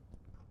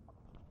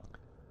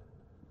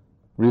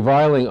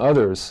 Reviling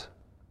others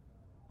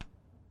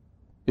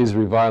is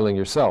reviling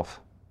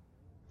yourself.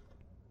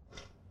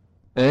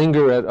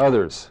 Anger at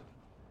others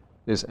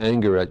is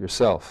anger at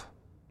yourself.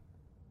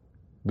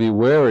 Be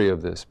wary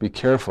of this. Be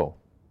careful.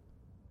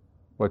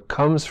 What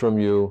comes from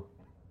you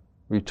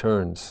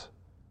returns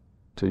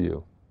to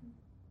you.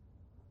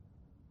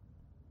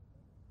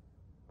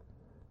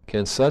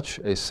 Can such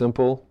a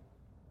simple,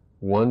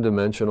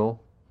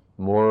 one-dimensional,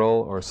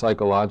 moral or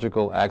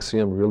psychological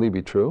axiom really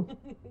be true?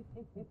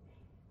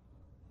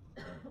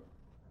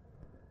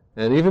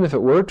 And even if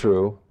it were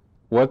true,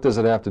 what does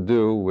it have to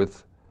do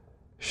with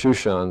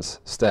Shoushan's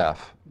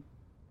staff?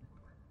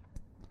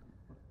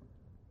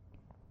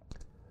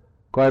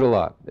 Quite a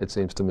lot, it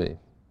seems to me.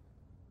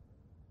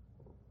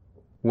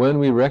 When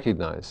we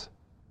recognize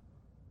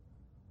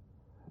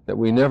that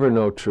we never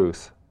know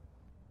truth,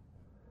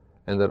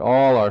 and that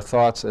all our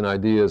thoughts and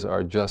ideas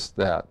are just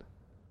that,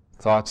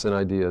 thoughts and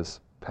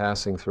ideas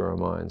passing through our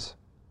minds.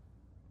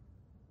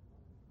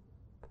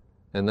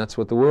 And that's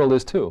what the world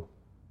is too.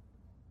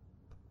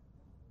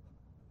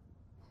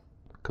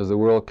 Because the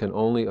world can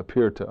only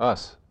appear to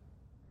us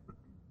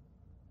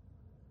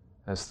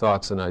as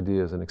thoughts and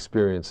ideas and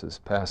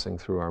experiences passing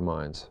through our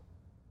minds.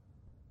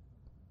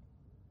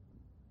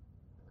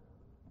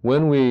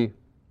 When we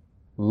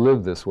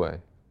live this way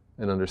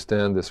and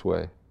understand this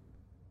way,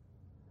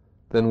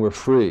 then we're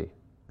free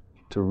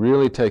to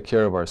really take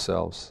care of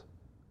ourselves,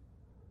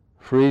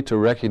 free to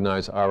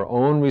recognize our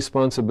own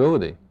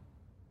responsibility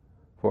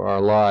for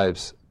our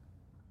lives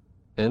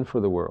and for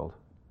the world.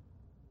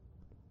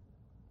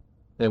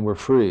 And we're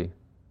free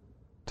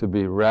to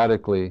be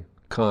radically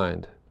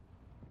kind.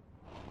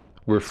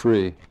 We're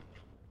free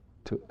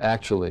to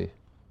actually,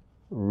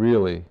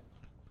 really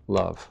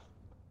love.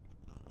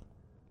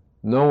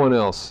 No one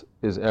else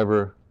is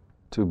ever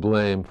to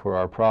blame for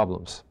our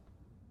problems.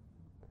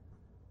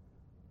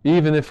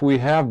 Even if we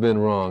have been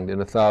wronged in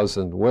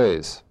 1,000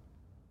 ways,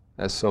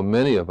 as so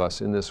many of us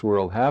in this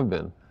world have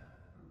been,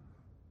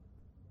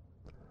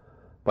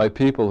 by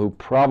people who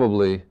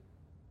probably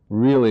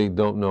really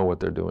don't know what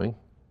they're doing,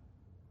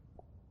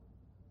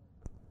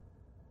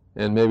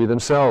 and maybe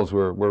themselves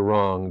were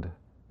wronged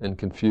and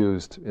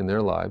confused in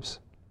their lives,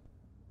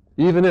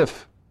 even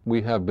if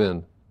we have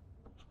been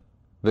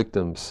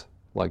victims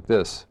like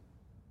this.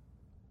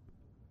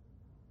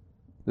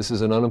 This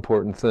is an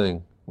unimportant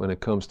thing when it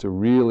comes to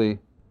really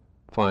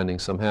finding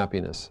some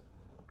happiness,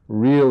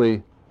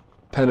 really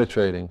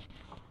penetrating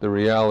the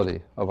reality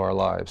of our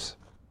lives.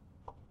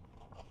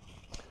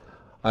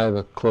 I have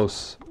a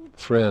close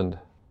friend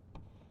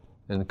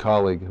and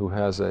colleague who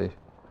has a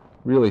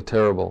really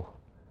terrible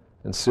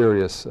and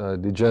serious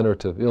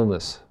degenerative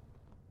illness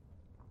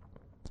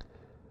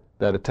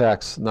that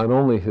attacks not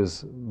only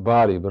his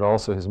body but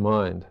also his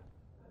mind.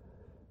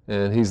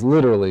 And he's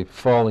literally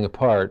falling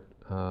apart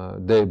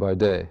day by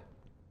day.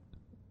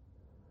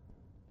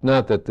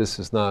 Not that this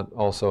is not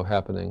also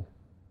happening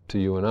to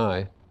you and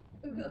I.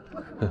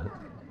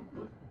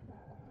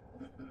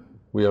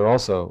 We are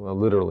also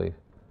literally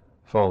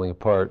falling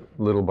apart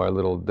little by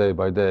little, day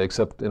by day,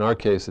 except in our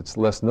case it's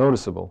less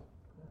noticeable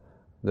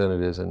than it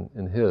is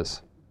in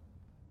his.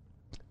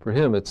 For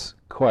him it's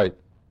quite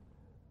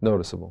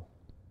noticeable.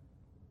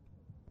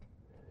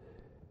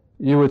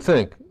 You would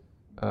think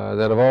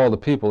that of all the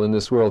people in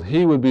this world,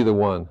 he would be the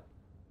one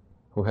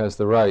who has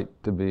the right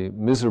to be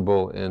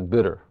miserable and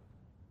bitter.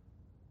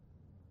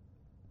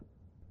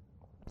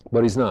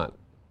 But he's not.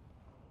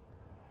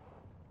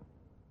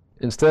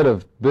 Instead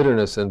of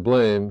bitterness and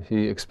blame,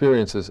 he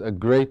experiences a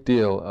great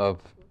deal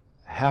of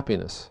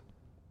happiness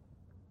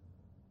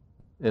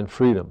and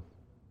freedom.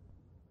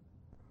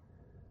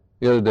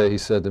 The other day he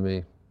said to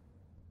me,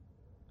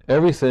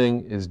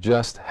 everything is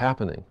just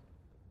happening.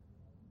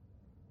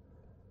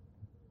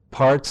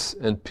 Parts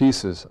and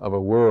pieces of a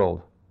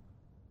world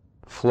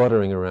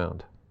fluttering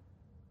around.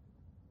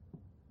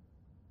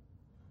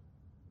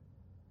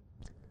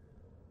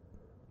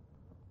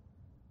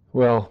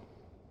 Well,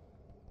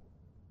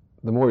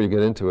 the more you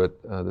get into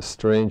it, the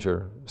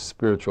stranger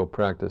spiritual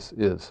practice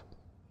is.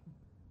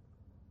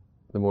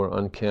 The more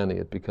uncanny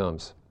it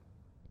becomes.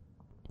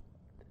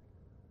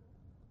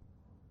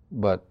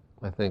 But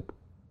I think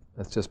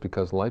that's just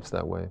because life's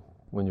that way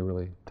when you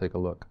really take a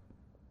look.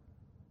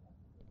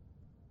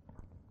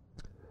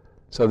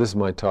 So this is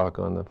my talk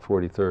on the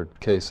 43rd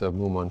case of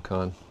Muman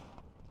Khan,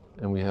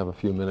 and we have a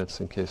few minutes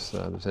in case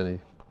there's any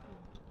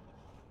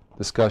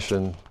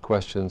discussion,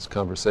 questions,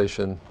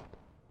 conversation,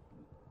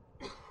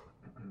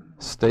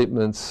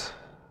 statements,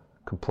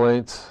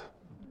 complaints,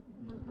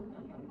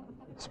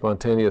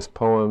 spontaneous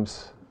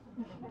poems,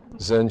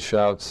 Zen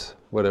shouts,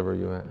 whatever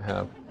you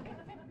have.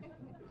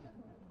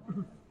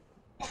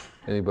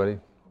 Anybody?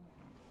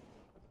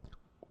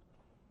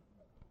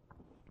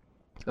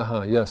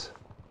 Yes.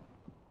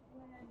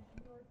 When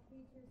your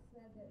teacher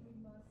said that you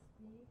must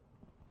speak,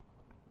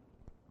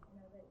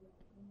 that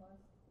you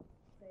must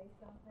say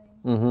something.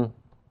 Mm-hmm.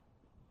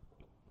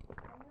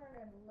 I heard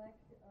an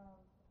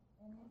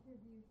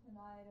interview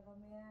tonight of a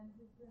man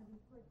who's going to be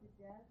put to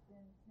death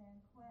in San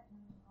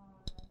Quentin on,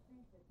 I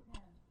think, the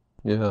 10th.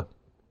 Yeah.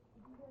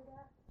 Did you hear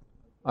that?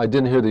 I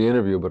didn't hear the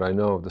interview, but I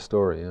know of the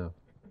story, yeah.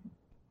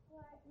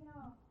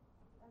 Well,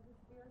 as a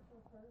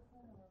spiritual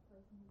person or a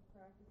person who's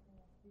practicing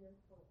a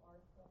spiritual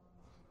art form,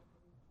 or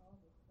whatever we call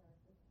this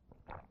practice,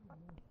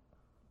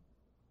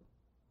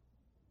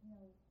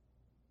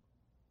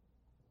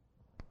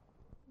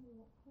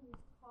 can you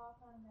talk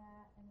on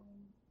that? I mean,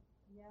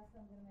 yes,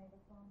 I'm going to make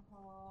a phone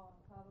call,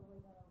 I'm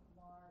probably going to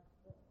march,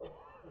 but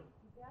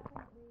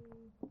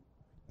definitely,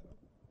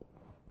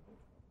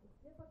 it's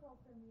difficult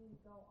to for me to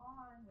go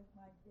on with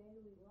my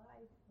daily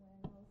life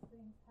when those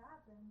things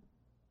happen,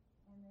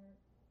 and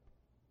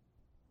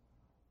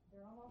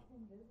they're almost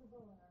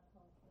invisible in our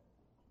culture.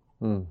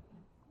 Hmm.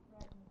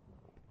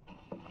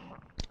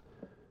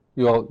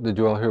 Did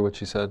you all hear what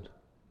she said?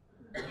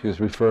 She was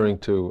referring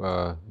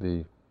to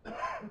the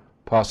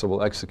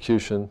possible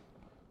execution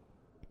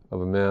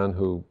of a man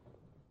who,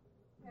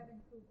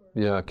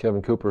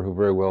 Kevin Cooper, who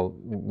very well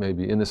may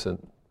be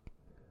innocent,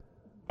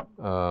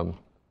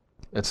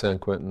 at San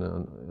Quentin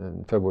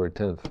on February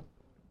 10th.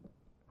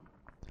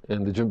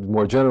 And the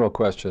more general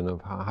question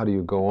of how do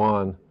you go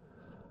on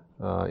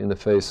in the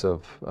face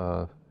of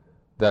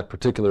that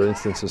particular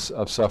instance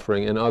of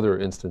suffering and other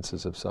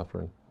instances of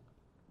suffering.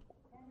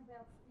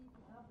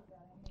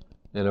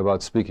 And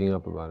about speaking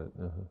up about it.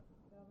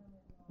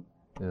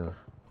 Yeah.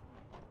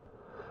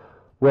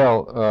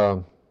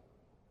 Well,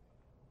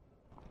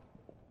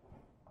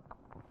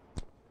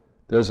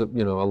 there's a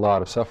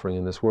lot of suffering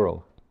in this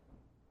world,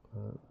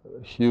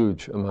 a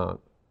huge amount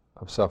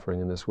of suffering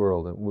in this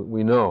world, and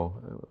we know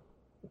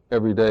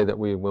every day that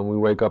when we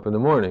wake up in the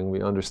morning,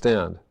 we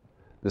understand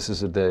this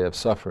is a day of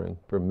suffering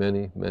for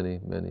many, many,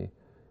 many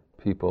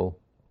people,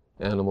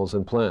 animals,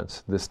 and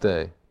plants. This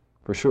day,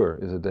 for sure,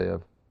 is a day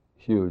of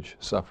huge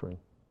suffering.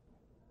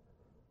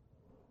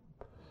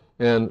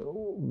 And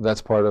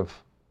that's part of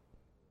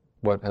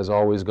what has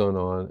always gone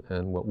on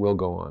and what will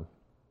go on.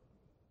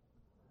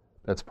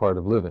 That's part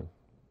of living.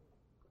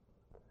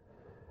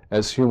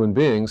 As human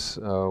beings,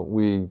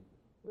 we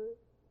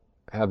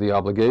have the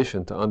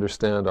obligation to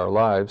understand our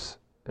lives,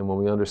 and when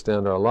we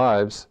understand our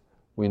lives,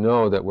 we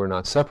know that we're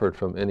not separate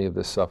from any of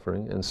this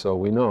suffering, and so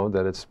we know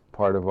that it's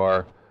part of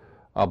our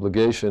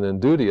obligation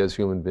and duty as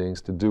human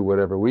beings to do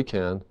whatever we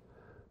can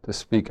to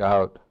speak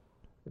out,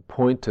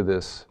 point to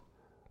this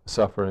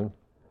suffering,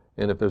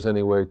 and if there's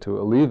any way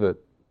to alleviate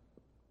it,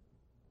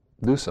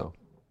 do so.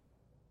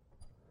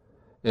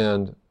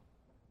 And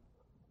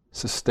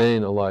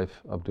sustain a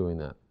life of doing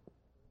that.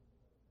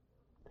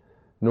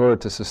 In order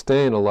to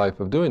sustain a life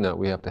of doing that,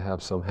 we have to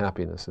have some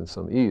happiness and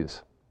some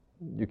ease.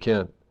 You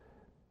can't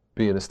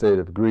be in a state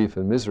of grief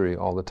and misery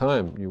all the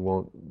time. You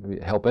won't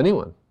help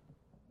anyone.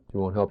 You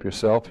won't help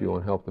yourself. You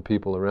won't help the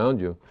people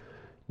around you.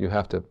 You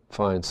have to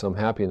find some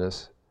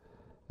happiness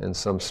and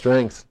some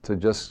strength to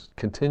just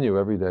continue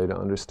every day to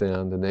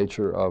understand the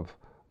nature of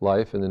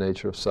life and the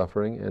nature of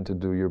suffering and to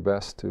do your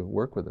best to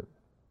work with it.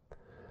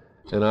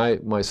 And I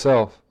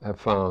myself have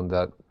found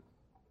that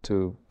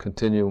to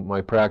continue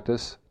my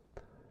practice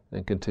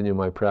and continue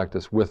my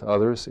practice with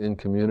others in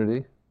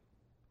community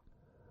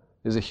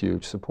is a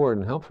huge support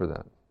and help for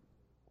that.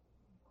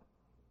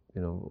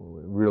 It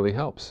really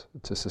helps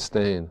to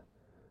sustain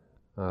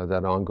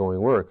that ongoing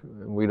work.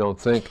 We don't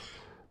think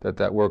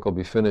that work will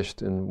be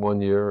finished in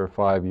 1 year or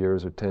 5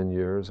 years or 10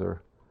 years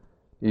or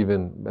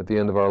even at the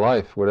end of our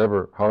life,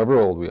 however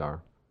old we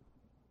are.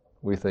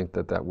 We think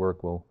that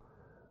work will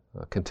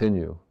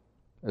continue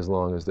as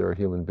long as there are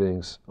human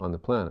beings on the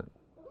planet.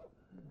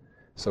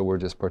 So we're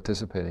just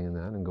participating in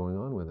that and going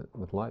on with it,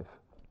 with life.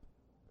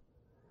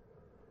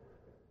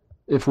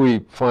 If we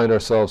find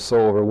ourselves so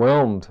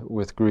overwhelmed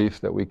with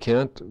grief that we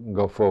can't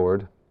go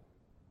forward,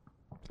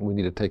 we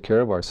need to take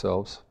care of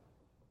ourselves,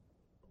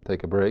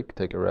 take a break,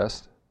 take a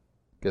rest,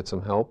 get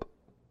some help.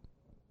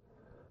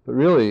 But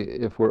really,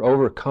 if we're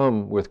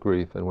overcome with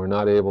grief and we're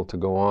not able to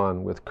go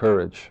on with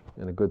courage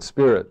and a good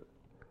spirit,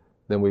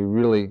 then we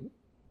really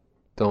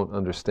don't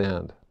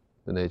understand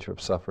the nature of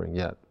suffering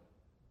yet.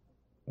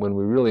 When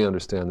we really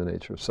understand the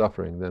nature of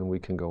suffering, then we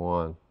can go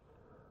on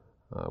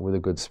with a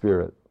good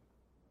spirit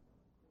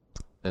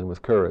and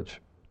with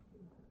courage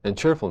and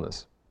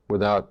cheerfulness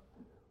without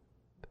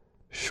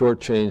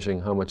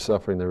shortchanging how much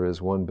suffering there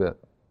is one bit.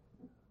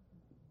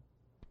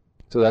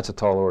 So that's a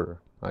tall order,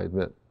 I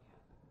admit.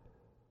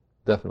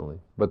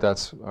 Definitely. But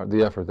that's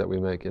the effort that we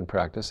make in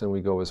practice, and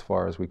we go as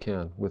far as we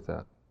can with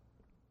that.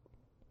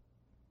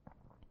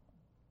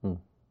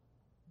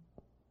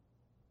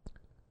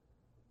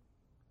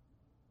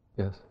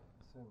 Yes?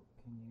 So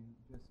can you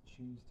just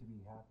choose to be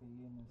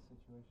happy in a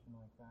situation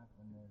like that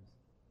when there's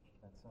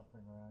that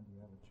suffering around? Do you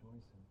have a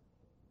choice of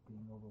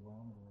being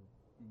overwhelmed or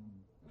being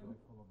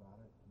joyful about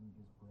it? Can you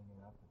just bring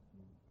it up if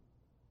you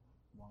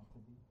want to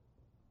be?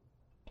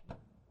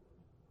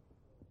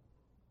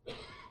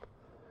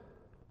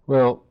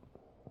 Well,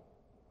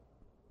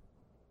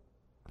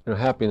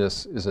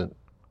 happiness isn't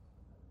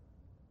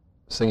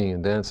singing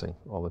and dancing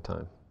all the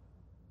time,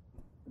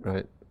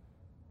 right?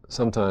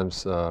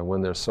 Sometimes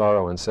when there's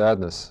sorrow and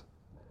sadness,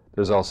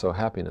 there's also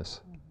happiness.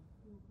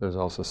 There's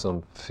also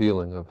some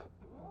feeling of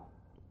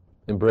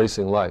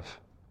embracing life,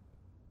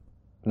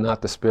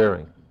 not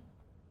despairing.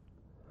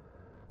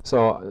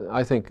 So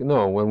I think,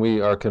 no, when we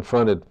are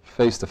confronted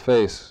face to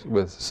face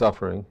with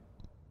suffering,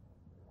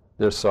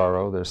 there's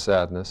sorrow, there's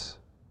sadness,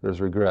 there's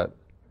regret,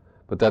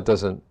 but that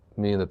doesn't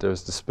mean that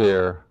there's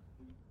despair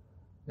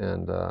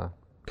and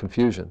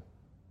confusion.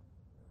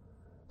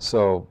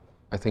 So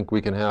I think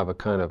we can have a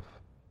kind of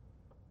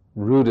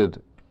rooted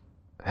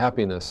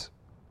happiness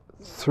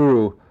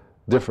through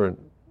different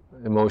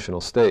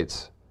emotional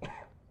states.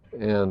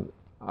 And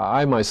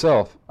I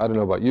myself, I don't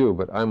know about you,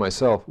 but I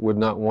myself would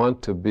not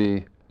want to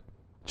be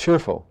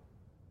cheerful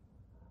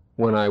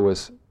when I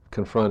was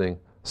confronting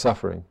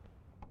suffering.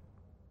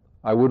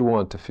 I would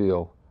want to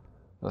feel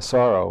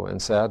sorrow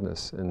and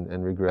sadness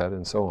and regret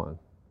and so on.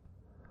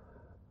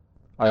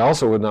 I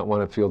also would not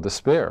want to feel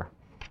despair,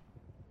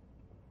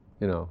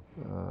 that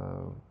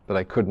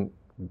I couldn't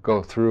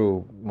go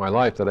through my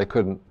life, that I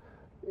couldn't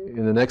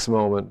in the next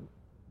moment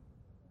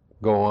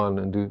go on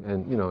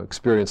and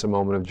experience a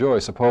moment of joy.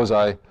 Suppose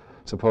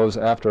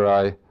after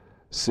I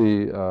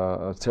see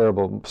a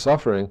terrible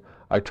suffering,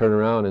 I turn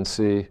around and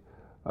see,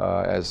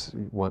 as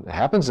what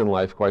happens in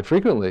life quite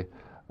frequently,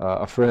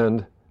 a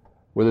friend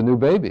with a new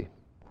baby.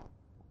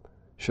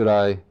 Should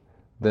I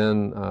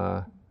then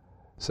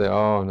say,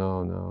 oh,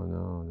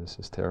 no, this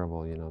is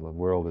terrible, the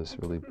world is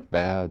really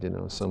bad,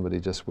 somebody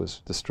just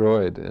was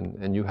destroyed,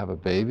 and you have a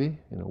baby?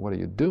 What are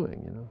you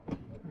doing,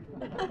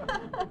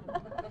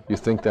 You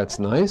think that's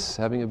nice,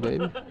 having a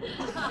baby?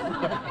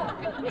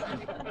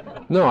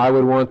 No, I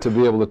would want to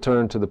be able to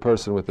turn to the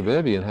person with the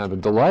baby and have a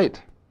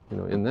delight,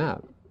 in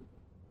that.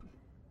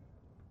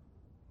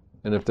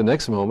 And if the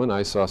next moment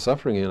I saw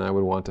suffering in, I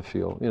would want to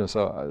feel, in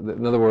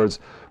other words,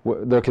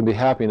 there can be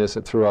happiness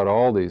throughout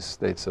all these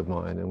states of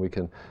mind, and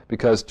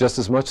because just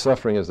as much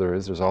suffering as there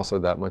is, there's also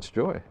that much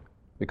joy.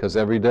 Because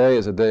every day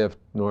is a day of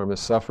enormous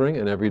suffering,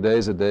 and every day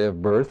is a day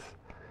of birth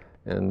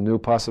and new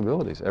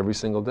possibilities, every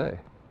single day.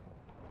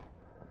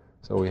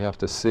 So we have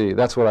to see.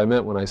 That's what I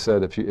meant when I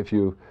said if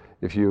you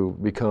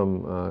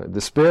become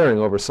despairing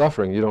over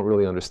suffering, you don't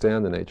really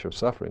understand the nature of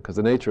suffering. Because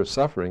the nature of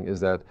suffering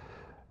is that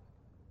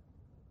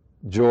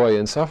joy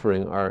and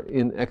suffering are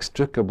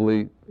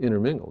inextricably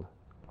intermingled.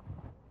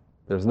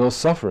 There's no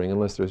suffering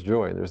unless there's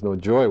joy. There's no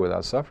joy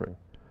without suffering.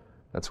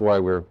 That's why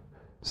we're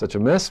such a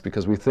mess,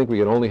 because we think we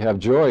can only have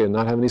joy and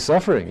not have any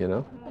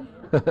suffering,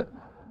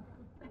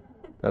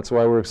 That's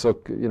why we're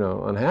so,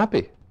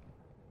 unhappy.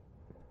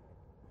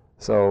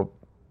 So,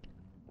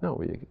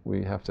 no,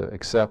 we have to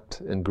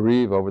accept and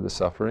grieve over the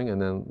suffering and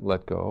then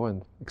let go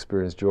and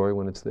experience joy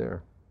when it's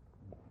there.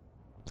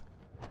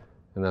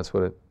 And that's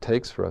what it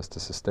takes for us to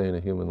sustain a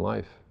human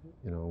life,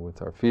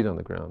 with our feet on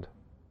the ground.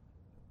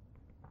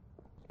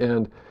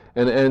 And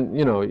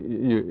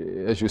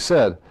as you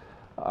said,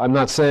 I'm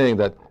not saying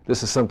that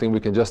this is something we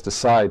can just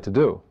decide to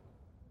do.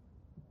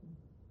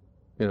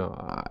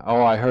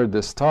 I heard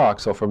this talk,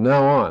 so from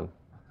now on,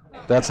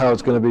 that's how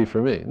it's going to be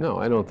for me. No,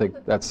 I don't think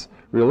that's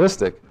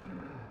realistic.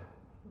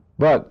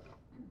 But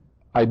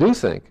I do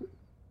think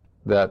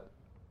that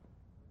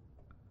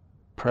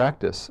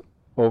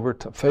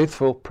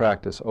faithful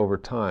practice over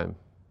time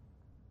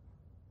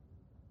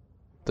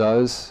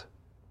does,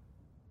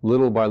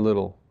 little by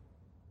little,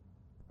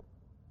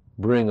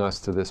 bring us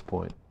to this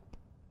point.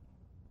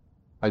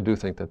 I do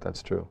think that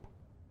that's true.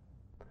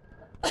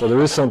 So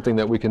there is something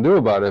that we can do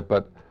about it,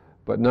 but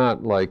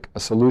not like a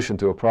solution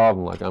to a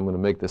problem, like I'm going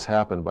to make this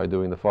happen by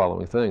doing the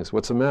following things.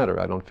 What's the matter?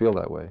 I don't feel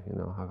that way.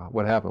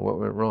 What happened? What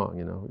went wrong?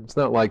 It's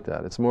not like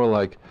that. It's more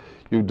like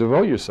you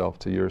devote yourself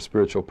to your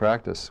spiritual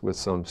practice with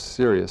some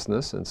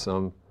seriousness and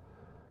some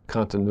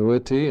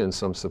continuity and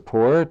some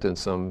support and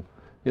some,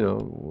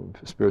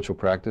 spiritual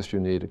practice. You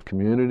need a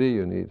community.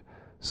 You need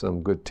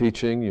some good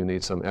teaching. You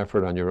need some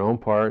effort on your own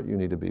part. You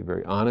need to be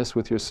very honest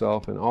with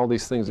yourself and all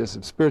these things.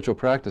 Spiritual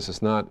practice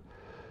is not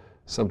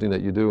something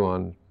that you do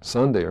on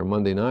Sunday or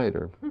Monday night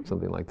or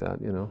something like that,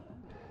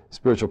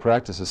 Spiritual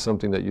practice is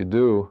something that you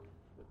do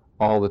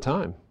all the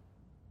time.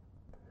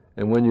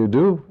 And when you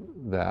do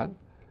that,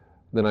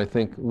 then I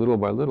think little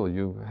by little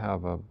you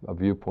have a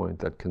viewpoint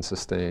that can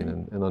sustain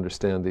and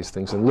understand these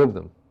things and live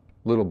them,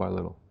 little by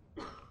little.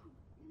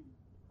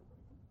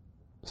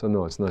 So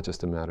no, it's not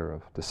just a matter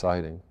of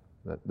deciding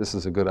that this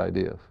is a good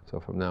idea, so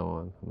from now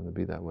on I'm going to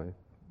be that way.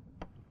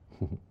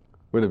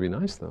 Wouldn't it be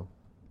nice, though?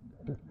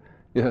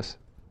 Yes?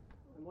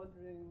 I'm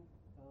wondering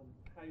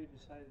how you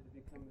decided to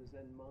become a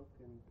Zen monk,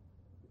 and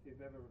if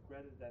you've ever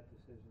regretted that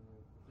decision, or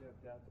if you have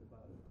doubts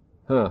about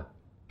it.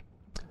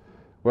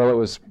 Well, it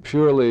was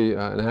purely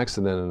an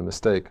accident and a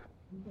mistake.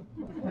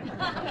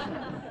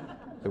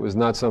 It was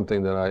not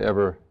something that I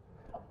ever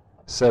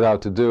set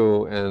out to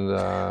do, and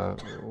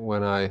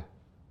when I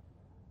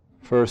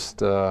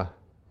first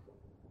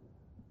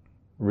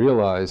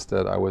realized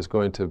that I was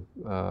going to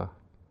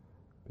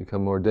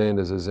become ordained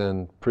as a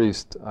Zen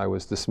priest, I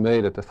was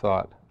dismayed at the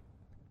thought.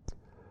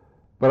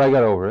 But I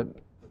got over it,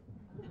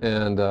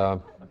 and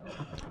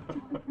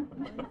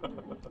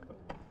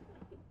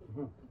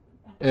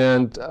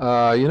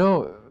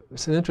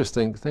it's an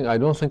interesting thing. I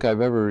don't think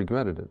I've ever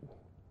regretted it.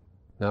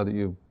 Now that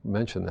you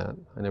mention that,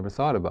 I never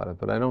thought about it,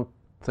 but I don't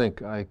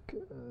think I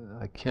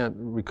can't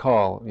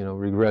recall,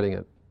 regretting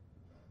it.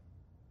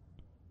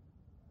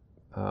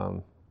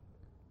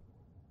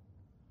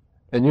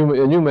 And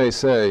you may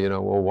say,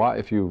 well, why,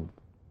 if it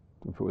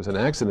was an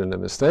accident, a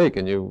mistake,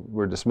 and you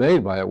were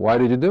dismayed by it, why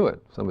did you do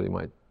it? Somebody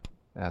might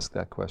ask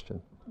that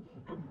question.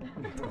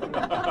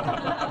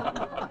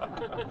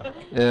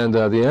 And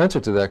the answer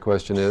to that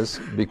question is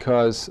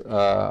because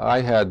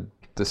I had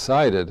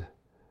decided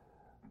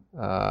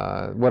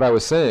what I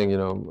was saying,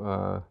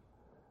 in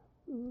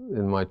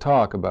my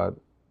talk about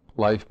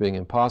life being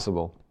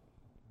impossible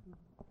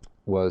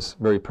was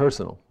very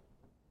personal,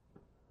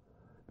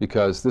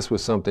 because this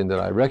was something that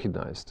I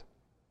recognized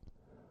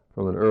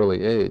from an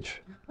early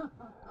age,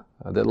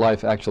 that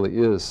life actually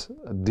is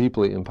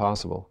deeply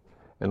impossible.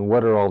 And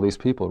what are all these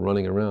people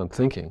running around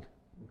thinking?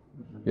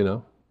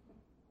 To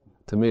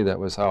me, that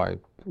was how I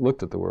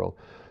looked at the world.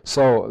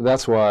 So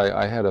that's why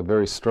I had a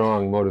very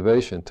strong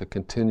motivation to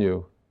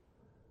continue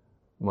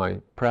my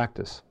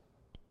practice.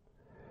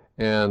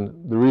 And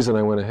the reason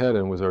I went ahead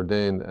and was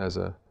ordained as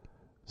a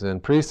Zen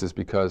priest is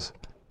because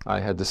I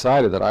had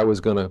decided that I was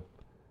going to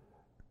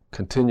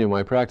continue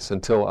my practice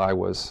until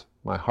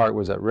my heart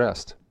was at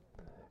rest,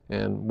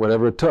 and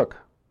whatever it took.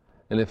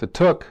 And if it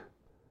took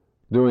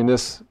doing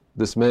this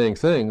dismaying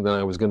thing, then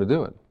I was going to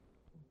do it,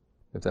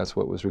 if that's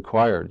what was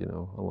required,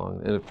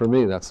 and for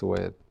me, that's the way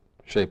it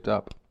shaped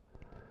up.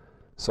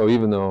 So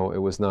even though it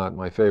was not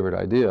my favorite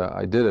idea,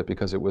 I did it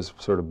because it was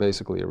sort of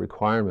basically a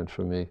requirement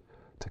for me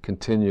to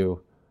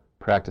continue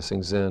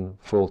practicing Zen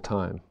full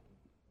time.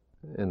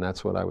 And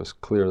that's what I was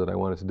clear that I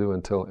wanted to do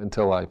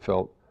until I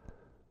felt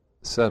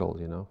settled,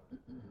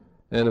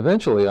 And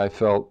eventually I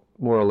felt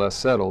more or less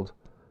settled,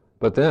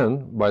 but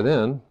by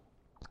then,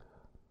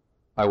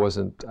 I was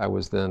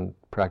then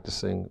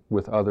practicing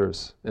with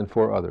others and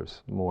for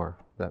others more.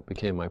 That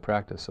became my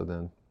practice.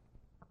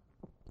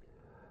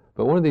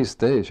 But one of these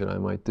days, I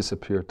might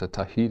disappear to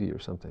Tahiti or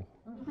something.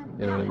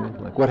 You know what I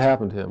mean? Like, what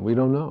happened to him? We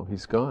don't know.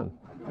 He's gone.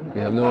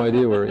 We have no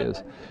idea where he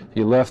is.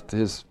 He left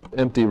his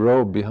empty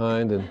robe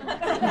behind and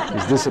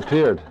he's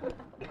disappeared.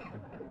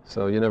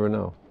 So you never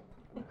know.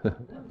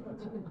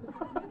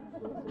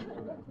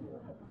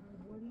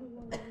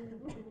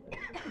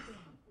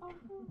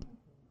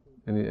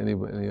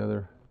 Any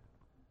other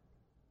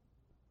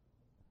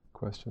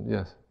question?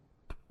 Yes.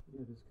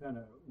 Yeah, just kind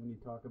of when you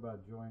talk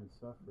about joy and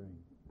suffering,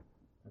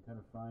 I kind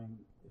of find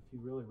if you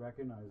really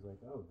recognize,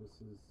 like, oh,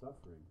 this is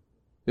suffering.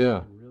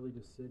 Yeah. And really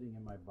just sitting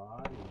in my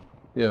body.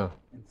 Yeah.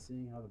 And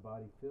seeing how the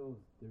body feels,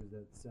 there's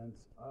that sense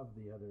of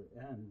the other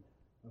end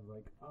of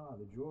like,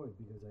 the joy,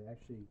 because I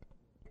actually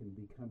can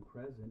become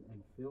present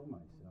and feel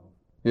myself.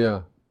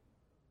 Yeah.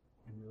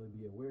 And really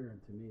be aware.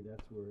 And to me,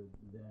 that's where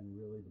then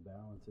really the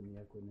balance and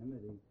the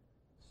equanimity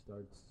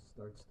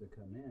starts to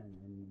come in,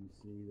 and you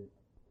see that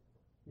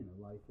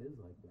life is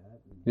like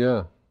that.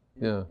 Yeah.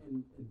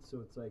 And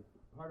so it's like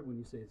part of when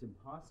you say it's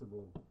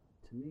impossible,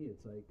 to me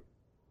it's like,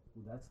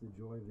 well, that's the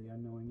joy of the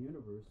unknowing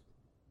universe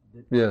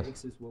that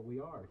makes us what we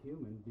are,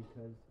 human,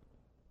 because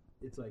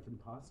it's like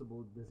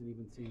impossible doesn't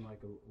even seem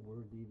like a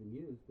word to even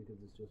use,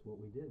 because it's just what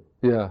we do.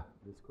 Yeah.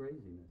 This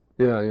craziness.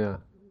 Yeah.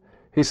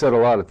 He said a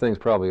lot of things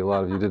probably a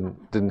lot of you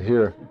didn't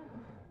hear,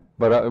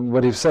 but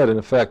what he said in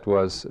effect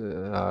was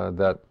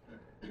that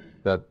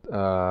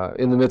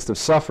in the midst of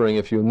suffering,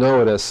 if you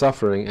know it as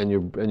suffering and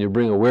you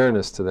bring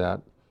awareness to that,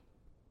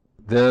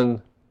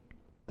 then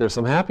there's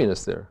some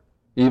happiness there,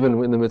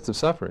 even in the midst of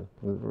suffering.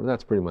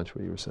 That's pretty much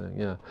what you were saying,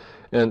 yeah.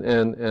 And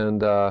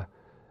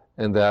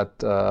that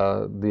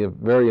the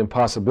very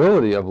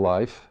impossibility of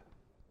life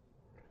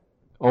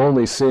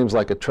only seems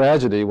like a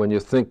tragedy when you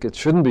think it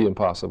shouldn't be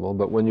impossible,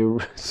 but when you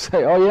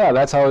say, oh yeah,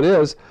 that's how it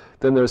is,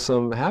 then there's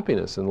some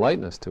happiness and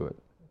lightness to it.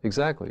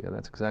 Exactly, and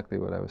that's exactly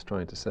what I was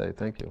trying to say.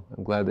 Thank you.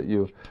 I'm glad that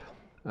you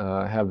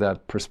have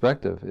that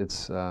perspective.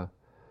 It's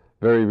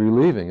very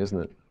relieving, isn't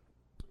it?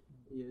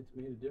 Yeah, it's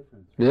made a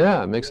difference.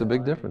 Yeah, it makes a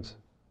big difference.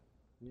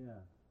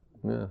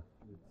 Yeah.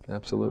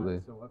 Absolutely.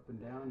 It's not so up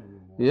and down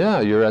anymore. Yeah,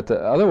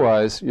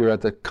 otherwise you're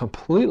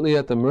completely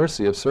at the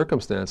mercy of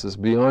circumstances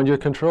beyond your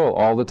control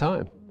all the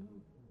time,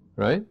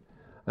 right?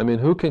 I mean,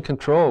 who can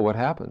control what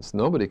happens?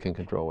 Nobody can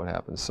control what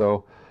happens.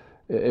 So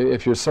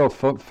if you're so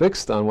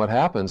fixed on what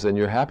happens and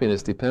your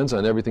happiness depends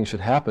on everything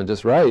should happen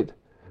just right,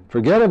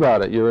 forget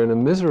about it. You're in a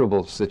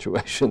miserable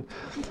situation.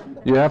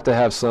 You have to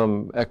have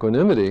some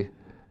equanimity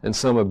and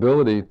some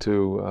ability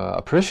to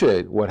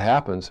appreciate what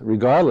happens,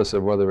 regardless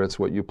of whether it's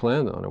what you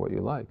planned on or what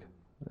you like.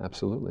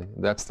 Absolutely.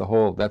 That's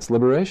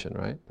liberation,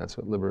 right? That's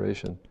what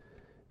liberation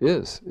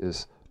is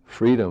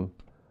freedom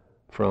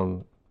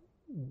from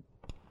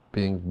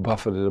being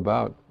buffeted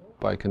about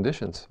by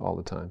conditions all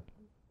the time.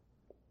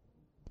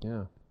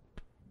 Yeah.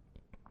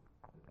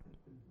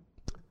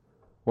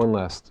 One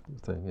last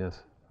thing,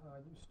 yes.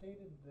 You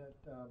stated that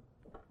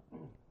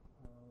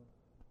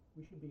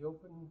we should be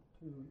open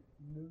to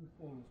new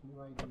things, new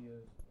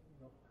ideas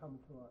that come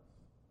to us.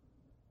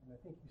 And I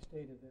think you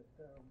stated that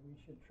we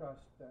should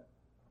trust that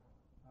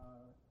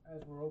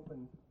as we're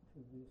open to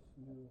these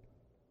new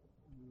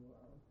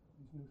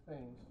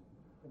things,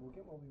 that we'll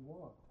get what we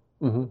want,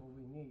 what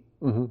we need.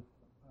 Mm-hmm.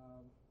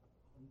 Are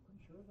you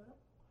pretty sure of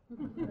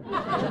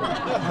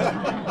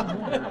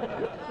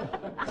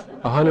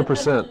that?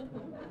 100%.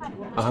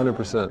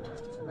 100%. Is it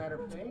a matter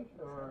of faith,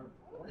 or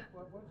what's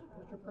your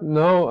purpose?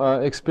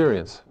 No,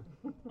 experience.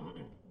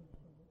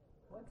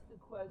 What's the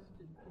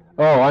question?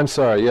 Oh, I'm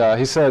sorry. Yeah,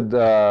 he said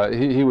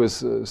he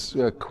was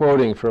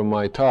quoting from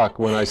my talk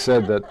when I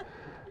said that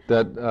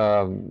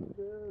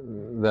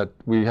that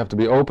we have to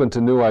be open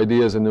to new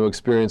ideas and new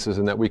experiences,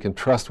 and that we can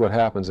trust what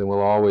happens and we'll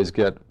always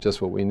get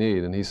just what we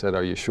need. And he said,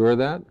 "Are you sure of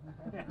that?"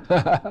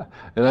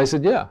 And I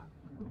said, "Yeah,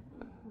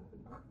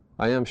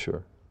 I am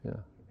sure, yeah."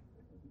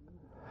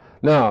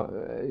 Now,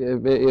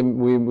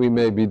 we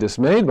may be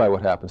dismayed by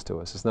what happens to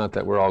us. It's not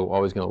that we're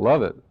always going to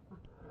love it.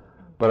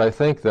 But I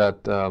think that,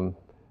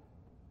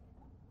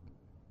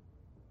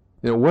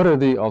 what are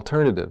the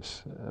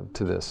alternatives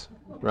to this,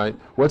 right?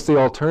 What's the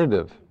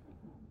alternative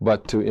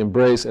but to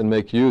embrace and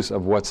make use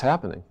of what's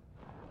happening?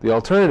 The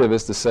alternative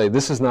is to say,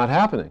 this is not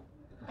happening.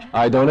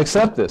 I don't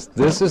accept this.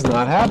 This is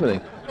not happening.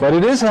 But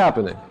it is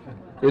happening.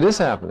 It is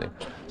happening.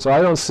 So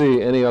I don't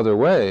see any other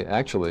way,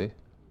 actually,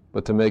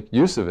 but to make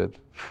use of it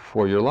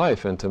for your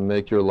life and to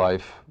make your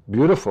life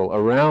beautiful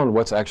around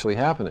what's actually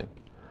happening.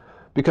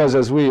 Because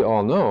as we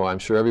all know, I'm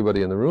sure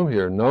everybody in the room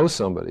here knows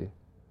somebody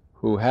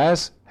who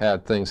has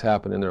had things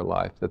happen in their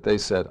life that they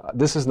said,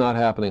 this is not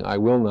happening, I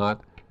will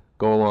not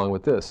go along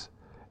with this,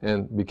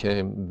 and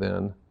became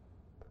then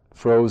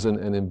frozen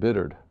and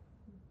embittered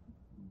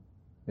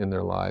in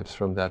their lives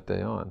from that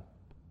day on.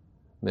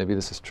 Maybe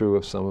this is true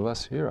of some of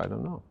us here, I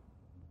don't know.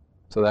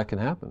 So that can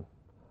happen.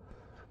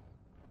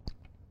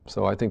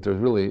 So I think there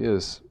really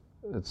is,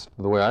 it's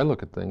the way I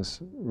look at things,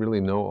 really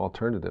no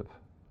alternative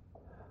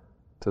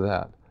to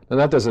that. Now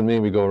that doesn't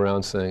mean we go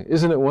around saying,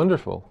 isn't it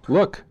wonderful?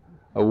 Look,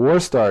 a war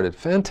started.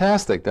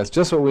 Fantastic. That's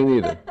just what we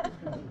needed.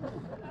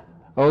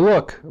 Oh,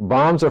 look,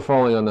 bombs are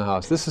falling on the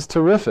house. This is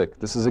terrific.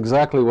 This is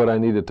exactly what I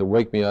needed to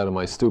wake me out of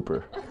my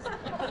stupor.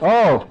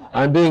 Oh,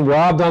 I'm being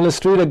robbed on the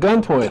street at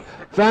gunpoint.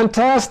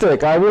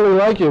 Fantastic. I really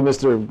like you,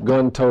 Mr.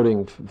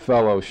 Gun-toting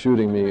fellow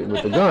shooting me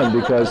with the gun,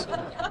 because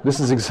this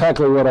is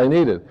exactly what I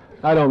needed.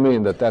 I don't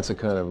mean that that's a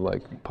kind of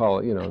like,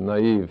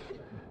 naive,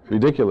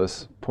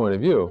 ridiculous point of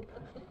view.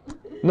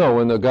 No,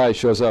 when the guy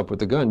shows up with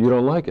the gun, you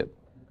don't like it,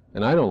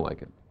 and I don't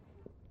like it.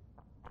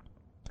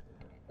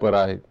 But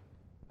I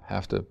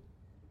have to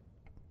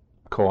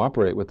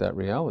cooperate with that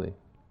reality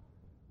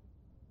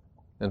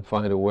and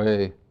find a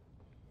way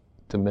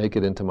to make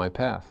it into my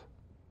path,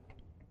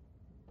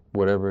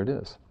 whatever it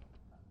is,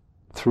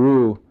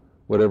 through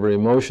whatever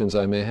emotions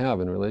I may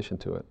have in relation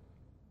to it.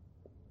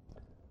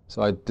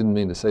 So I didn't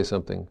mean to say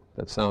something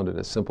that sounded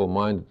as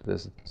simple-minded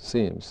as it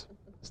seems.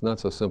 It's not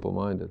so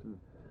simple-minded.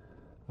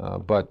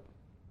 But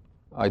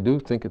I do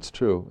think it's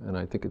true, and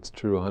I think it's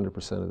true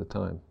 100% of the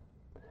time.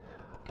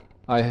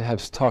 I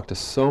have talked to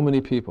so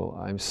many people,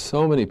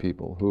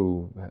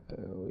 who,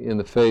 in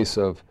the face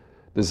of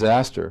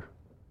disaster,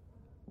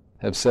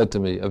 have said to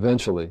me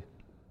eventually,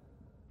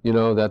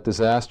 that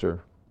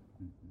disaster,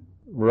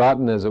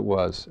 rotten as it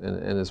was,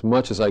 and as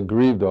much as I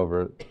grieved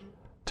over it,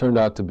 turned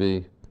out to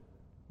be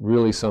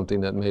really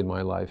something that made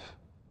my life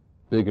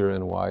bigger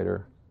and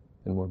wider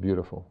and more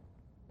beautiful.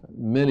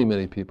 Many,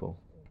 many people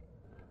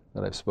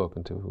that I've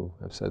spoken to who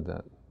have said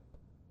that.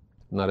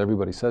 Not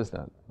everybody says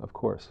that, of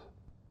course.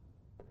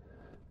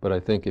 But I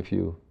think if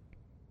your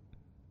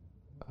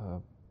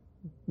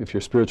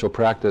spiritual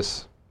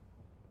practice,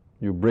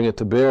 you bring it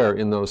to bear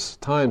in those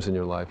times in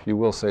your life, you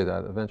will say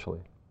that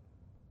eventually.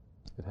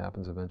 It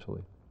happens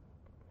eventually.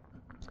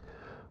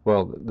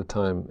 Well, the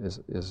time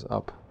is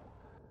up.